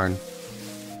 Oh, darn.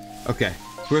 Okay,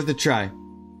 worth a try.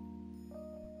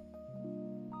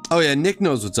 Oh yeah, Nick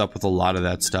knows what's up with a lot of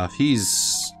that stuff.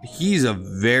 He's a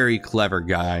very clever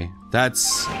guy.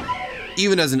 That's,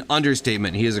 even as an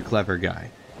understatement, he is a clever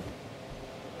guy.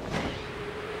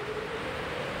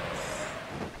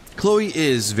 Chloe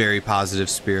is very positive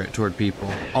spirit toward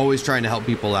people. Always trying to help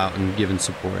people out and giving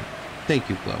support. Thank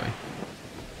you, Chloe.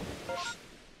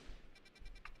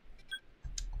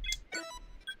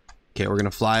 Okay, we're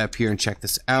gonna fly up here and check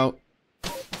this out.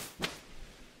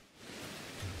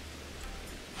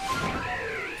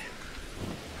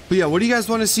 But yeah, what do you guys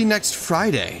want to see next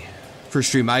Friday for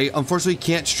stream? I unfortunately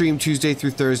can't stream Tuesday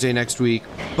through Thursday next week,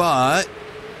 but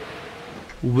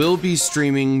we'll be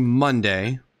streaming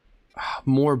Monday.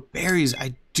 More berries.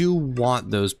 I do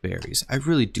want those berries. I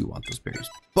really do want those berries,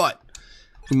 but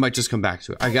we might just come back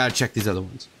to it. I gotta check these other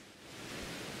ones.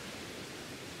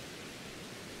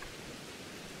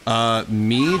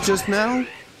 Me just now?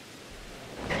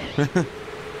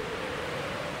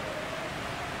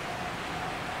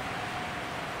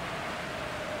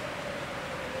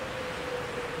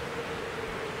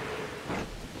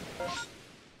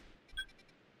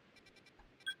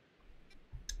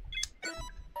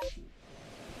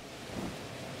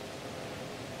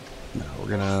 No, we're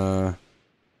gonna...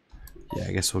 Yeah,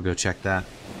 I guess we'll go check that.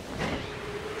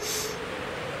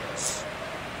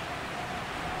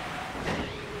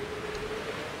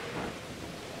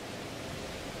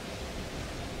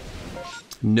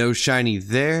 No shiny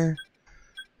there.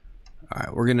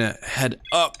 Alright, we're gonna head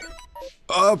up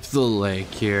the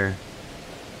lake here.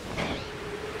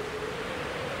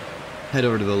 Head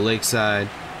over to the lakeside.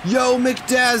 Yo,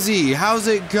 McDazzy, how's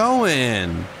it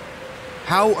going?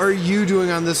 How are you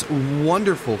doing on this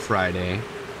wonderful Friday?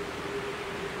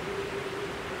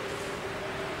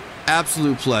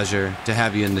 Absolute pleasure to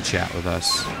have you in the chat with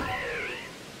us.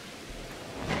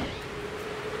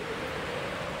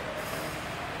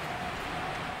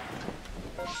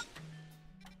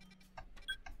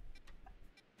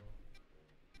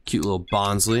 Cute little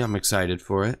Bonsley, I'm excited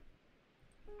for it.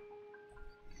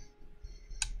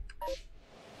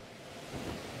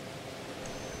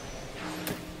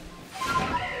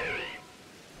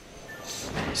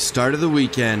 Start of the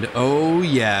weekend. Oh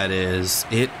yeah, it is.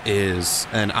 It is.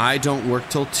 And I don't work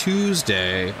till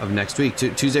Tuesday of next week.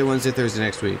 Tuesday, Wednesday, Thursday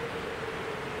next week.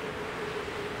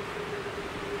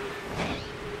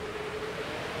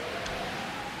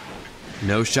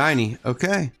 No shiny.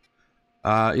 Okay.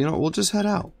 You know, we'll just head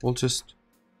out. We'll just...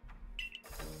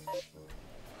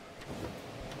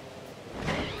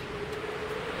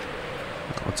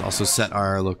 Let's also set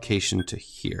our location to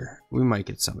here. We might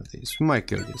get some of these. We might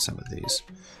go get some of these.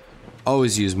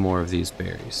 Always use more of these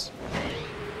berries.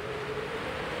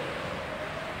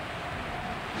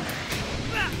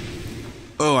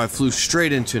 Oh, I flew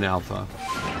straight into an alpha.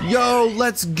 Yo,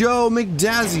 let's go,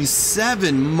 McDazzy,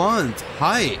 7-month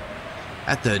hype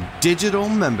at the digital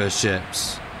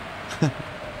memberships.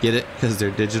 Get it? Because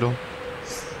they're digital.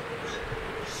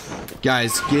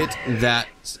 Guys, get that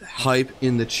hype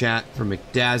in the chat for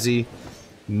McDazzy.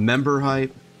 Member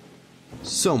hype.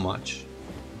 So much.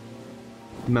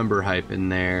 Member hype in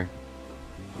there.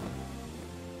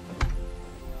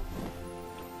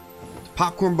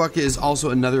 Popcorn bucket is also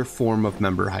another form of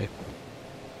member hype.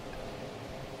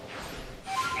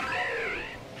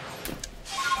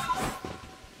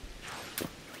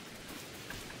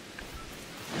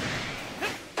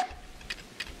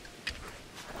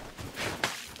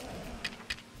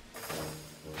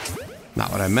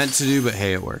 Not what I meant to do, but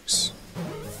hey, it works.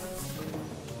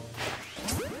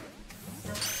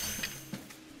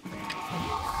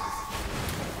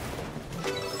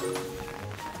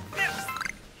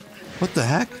 What the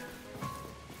heck?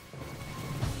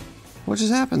 What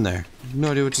just happened there? I have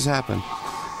no idea what just happened.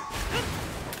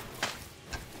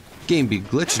 Game be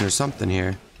glitching or something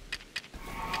here.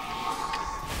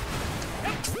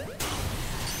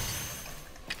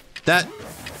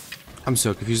 I'm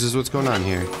so confused as to what's going on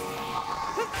here.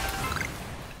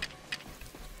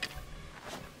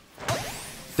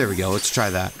 There we go. Let's try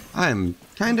that. I'm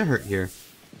kind of hurt here.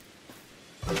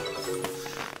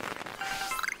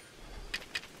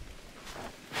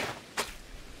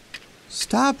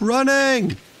 Stop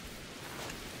running!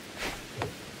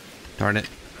 Darn it.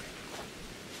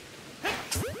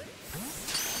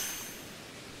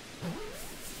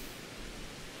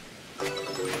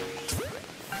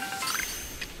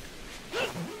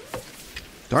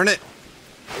 Darn it!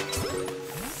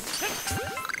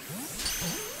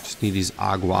 Just need these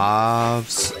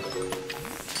aguavs.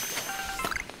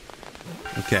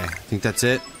 Okay, I think that's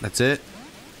it. That's it.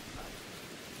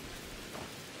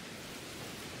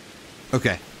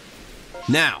 Okay.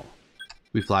 Now,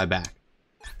 we fly back.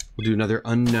 We'll do another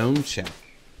unknown check.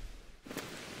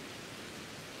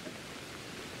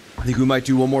 I think we might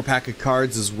do one more pack of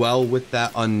cards as well with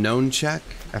that unknown check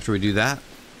after we do that.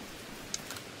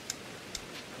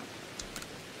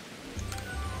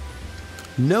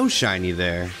 No shiny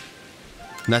there.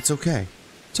 And that's okay.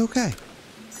 It's okay.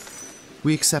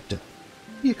 We accept it.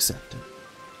 We accept it.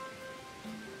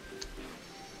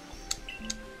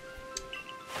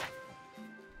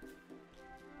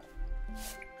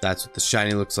 That's what the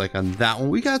shiny looks like on that one.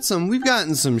 We've gotten some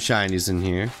shinies in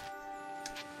here.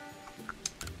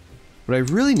 What I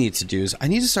really need to do is I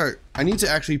need to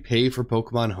actually pay for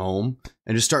Pokemon Home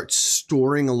and just start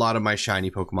storing a lot of my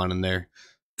shiny Pokemon in there.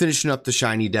 Finishing up the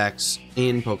shiny decks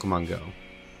in Pokemon Go.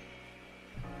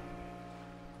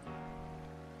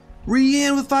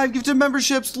 Rianne with 5 gifted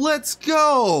memberships. Let's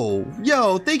go.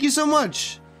 Yo, thank you so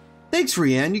much. Thanks,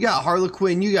 Rianne. You got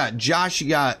Harlequin, you got Josh, you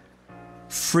got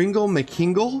Fringle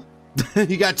McKingle,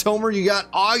 you got Tomer, you got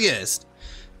August.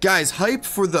 Guys, hype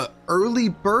for the early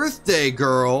birthday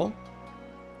girl.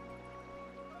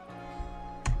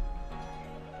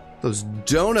 Those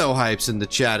dono hypes in the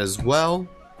chat as well.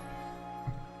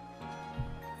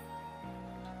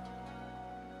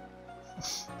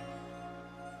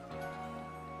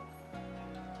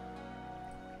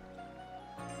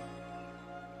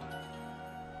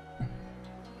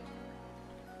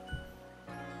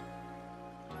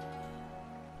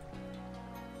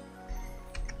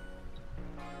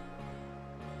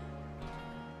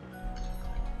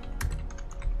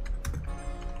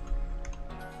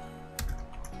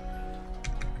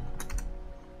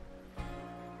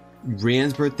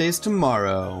 Rianne's birthday's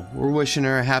tomorrow. We're wishing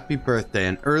her a happy birthday,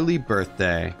 an early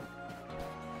birthday.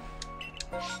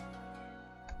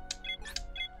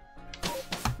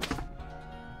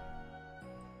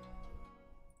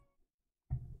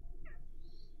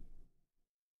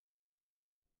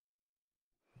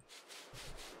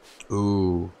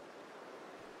 Ooh.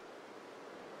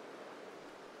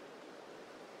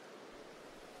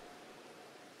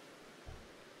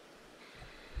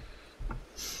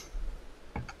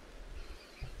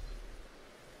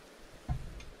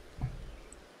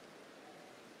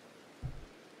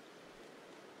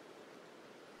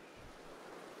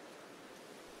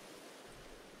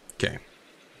 Okay.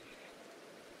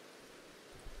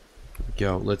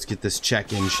 Go. Let's get this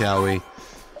check in, shall we?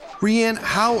 Rianne,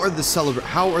 how are the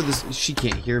she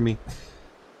can't hear me.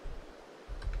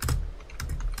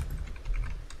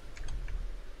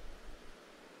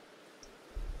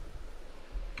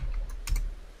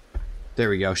 There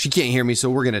we go. She can't hear me,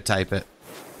 so we're gonna type it.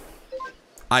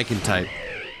 I can type.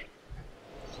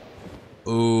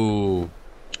 Ooh.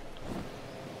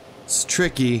 It's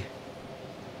tricky.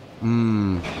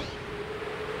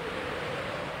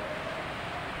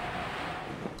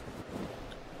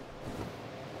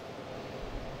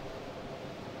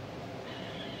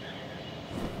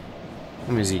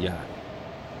 Let me see. Yeah.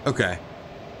 Okay.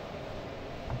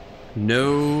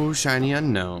 No shiny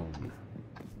unknown.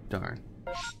 Darn.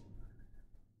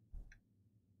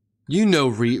 You know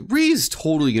Ree's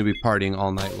totally gonna be partying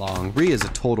all night long. Ree is a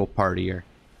total partier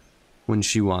when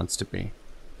she wants to be.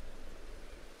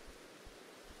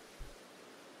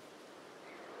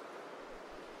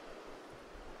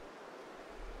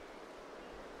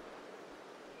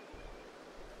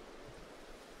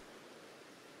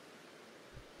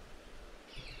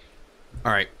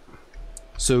 All right,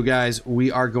 so guys, we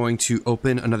are going to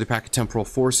open another pack of Temporal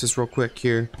Forces real quick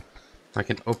here. I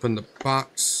can open the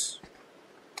box.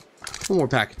 One more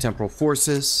pack of Temporal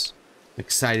Forces.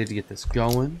 Excited to get this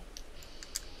going.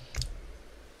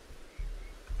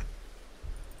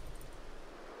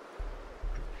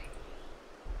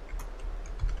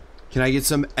 Can I get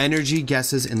some energy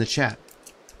guesses in the chat?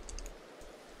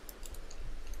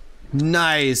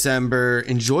 Nice, Ember.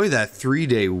 Enjoy that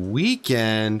 3-day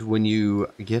weekend when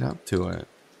you get up to it.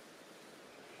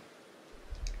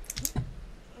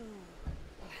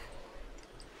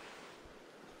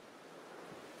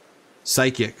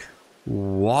 Psychic.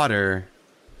 Water.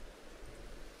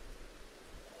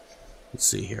 Let's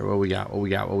see here. What we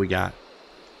got?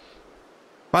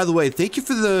 By the way, thank you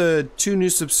for the 2 new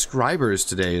subscribers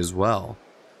today as well.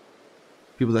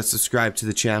 People that subscribe to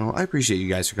the channel. I appreciate you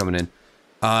guys for coming in.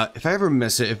 If I ever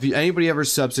miss it, if anybody ever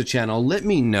subs to the channel, let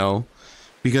me know.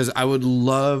 Because I would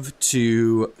love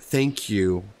to thank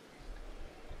you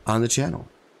on the channel.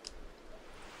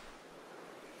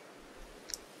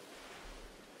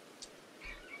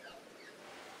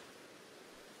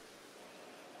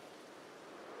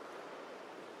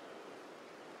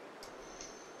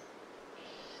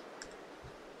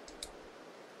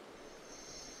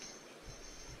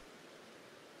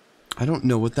 I don't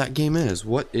know what that game is.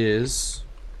 What is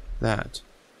that?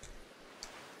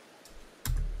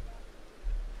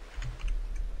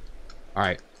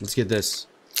 Alright, let's get this.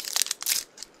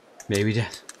 Maybe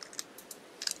death.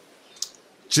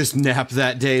 Just nap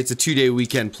that day. It's a 2-day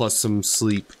weekend plus some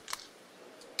sleep.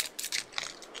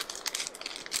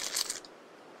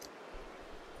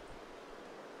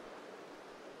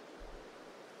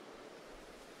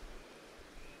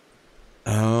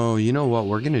 Oh, you know what?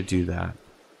 We're gonna do that.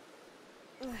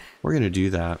 We're gonna do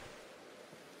that.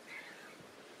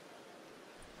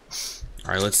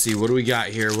 All right, let's see. What do we got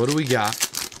here? What do we got?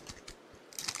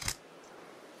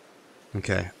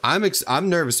 Okay, I'm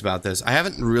nervous about this. I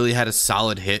haven't really had a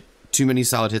solid hit. Too many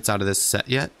solid hits out of this set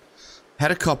yet.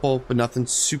 Had a couple, but nothing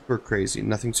super crazy.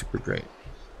 Nothing super great.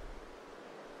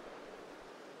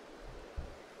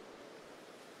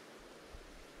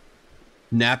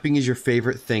 Napping is your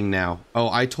favorite thing now. Oh,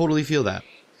 I totally feel that.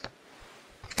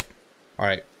 All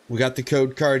right. We got the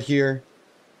code card here.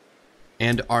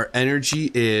 And our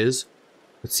energy is...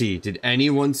 Let's see. Did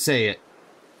anyone say it?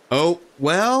 Oh,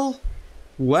 well...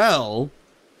 Well...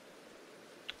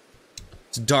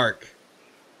 It's dark.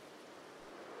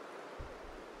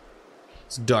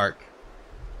 It's dark.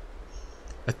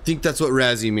 I think that's what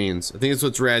Razzie means. I think that's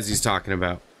what Razzie's talking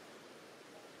about.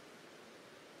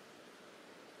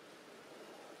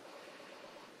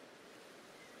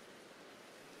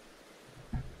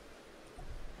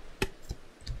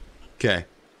 Okay.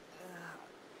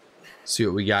 See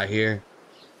what we got here.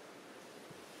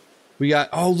 We got...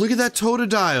 Oh, look at that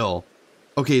Totodile.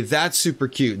 Okay, that's super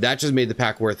cute. That just made the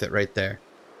pack worth it right there.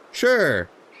 Sure.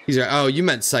 He's like, oh, you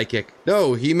meant psychic.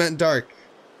 No, he meant dark.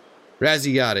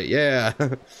 Razzie got it. Yeah.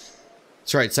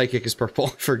 That's right. Psychic is purple.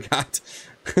 Forgot.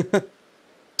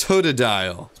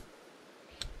 Totodile.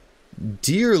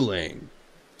 Deerling.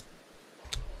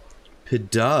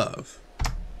 Pidove.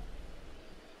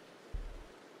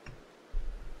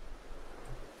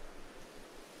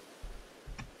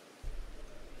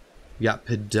 We got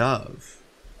Pidove.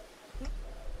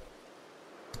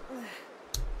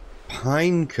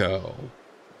 Pineco.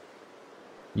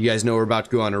 You guys know we're about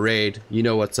to go on a raid. You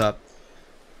know what's up.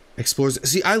 Explorers.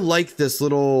 See, I like this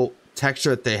little texture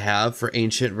that they have for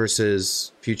ancient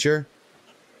versus future.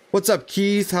 What's up,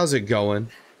 Keith? How's it going?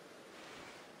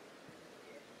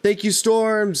 Thank you,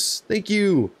 Storms. Thank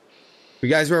you. You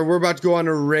guys, we're about to go on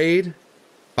a raid.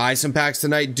 Buy some packs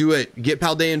tonight. Do it. Get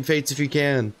Paldean Fates if you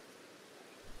can.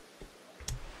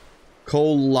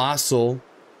 Colossal.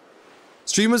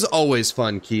 Stream was always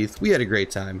fun, Keith. We had a great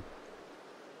time.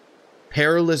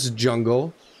 Perilous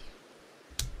Jungle.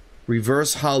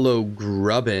 Reverse Hollow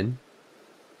Grubbin.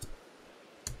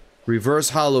 Reverse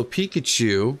Hollow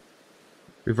Pikachu.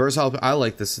 Reverse Hollow... I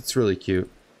like this. It's really cute.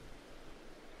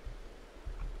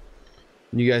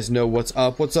 You guys know what's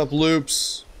up. What's up,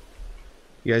 Loops?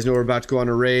 You guys know we're about to go on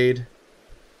a raid.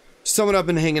 Someone I've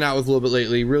been hanging out with a little bit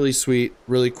lately. Really sweet.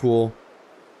 Really cool.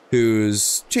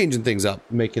 Who's changing things up.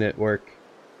 Making it work.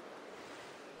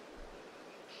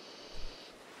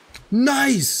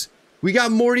 Nice! We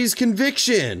got Morty's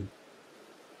Conviction!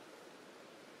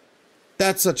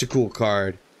 That's such a cool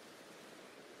card.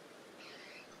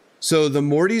 So the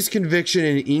Morty's Conviction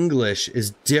in English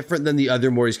is different than the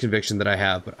other Morty's Conviction that I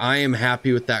have, but I am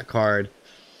happy with that card.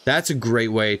 That's a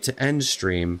great way to end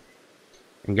stream.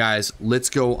 And guys, let's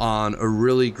go on a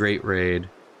really great raid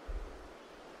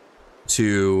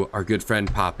to our good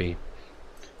friend Poppy.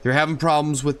 They're having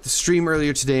problems with the stream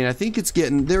earlier today, and I think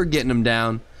they're getting them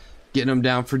down. Getting them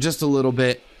down for just a little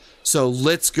bit. So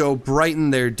let's go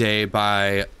brighten their day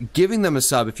by giving them a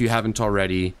sub if you haven't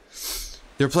already.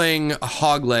 They're playing a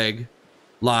Hogleg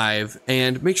live,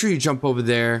 and make sure you jump over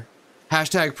there.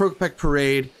 Hashtag Prokopek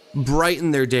Parade.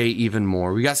 Brighten their day even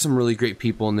more. We got some really great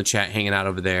people in the chat hanging out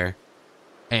over there.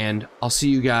 And I'll see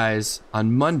you guys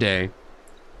on Monday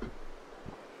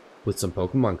with some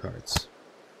Pokemon cards.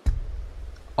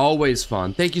 Always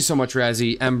fun. Thank you so much,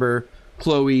 Razzie, Ember,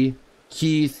 Chloe,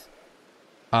 Keith,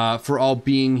 for all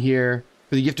being here.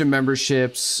 For the gifted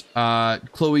memberships,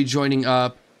 Chloe joining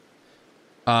up,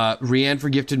 Rianne for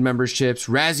gifted memberships,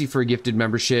 Razzie for a gifted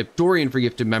membership, Dorian for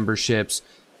gifted memberships,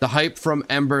 the hype from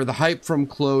Ember, the hype from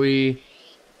Chloe,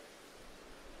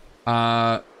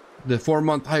 the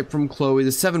 4-month hype from Chloe,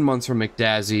 the 7 months from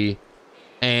McDazzy,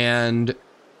 and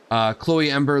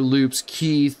Chloe, Ember, Loops,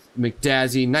 Keith,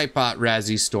 McDazzy, Nightbot,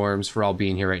 Razzie, Storms for all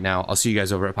being here right now. I'll see you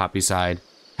guys over at Poppy's side.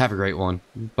 Have a great one.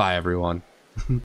 Bye, everyone.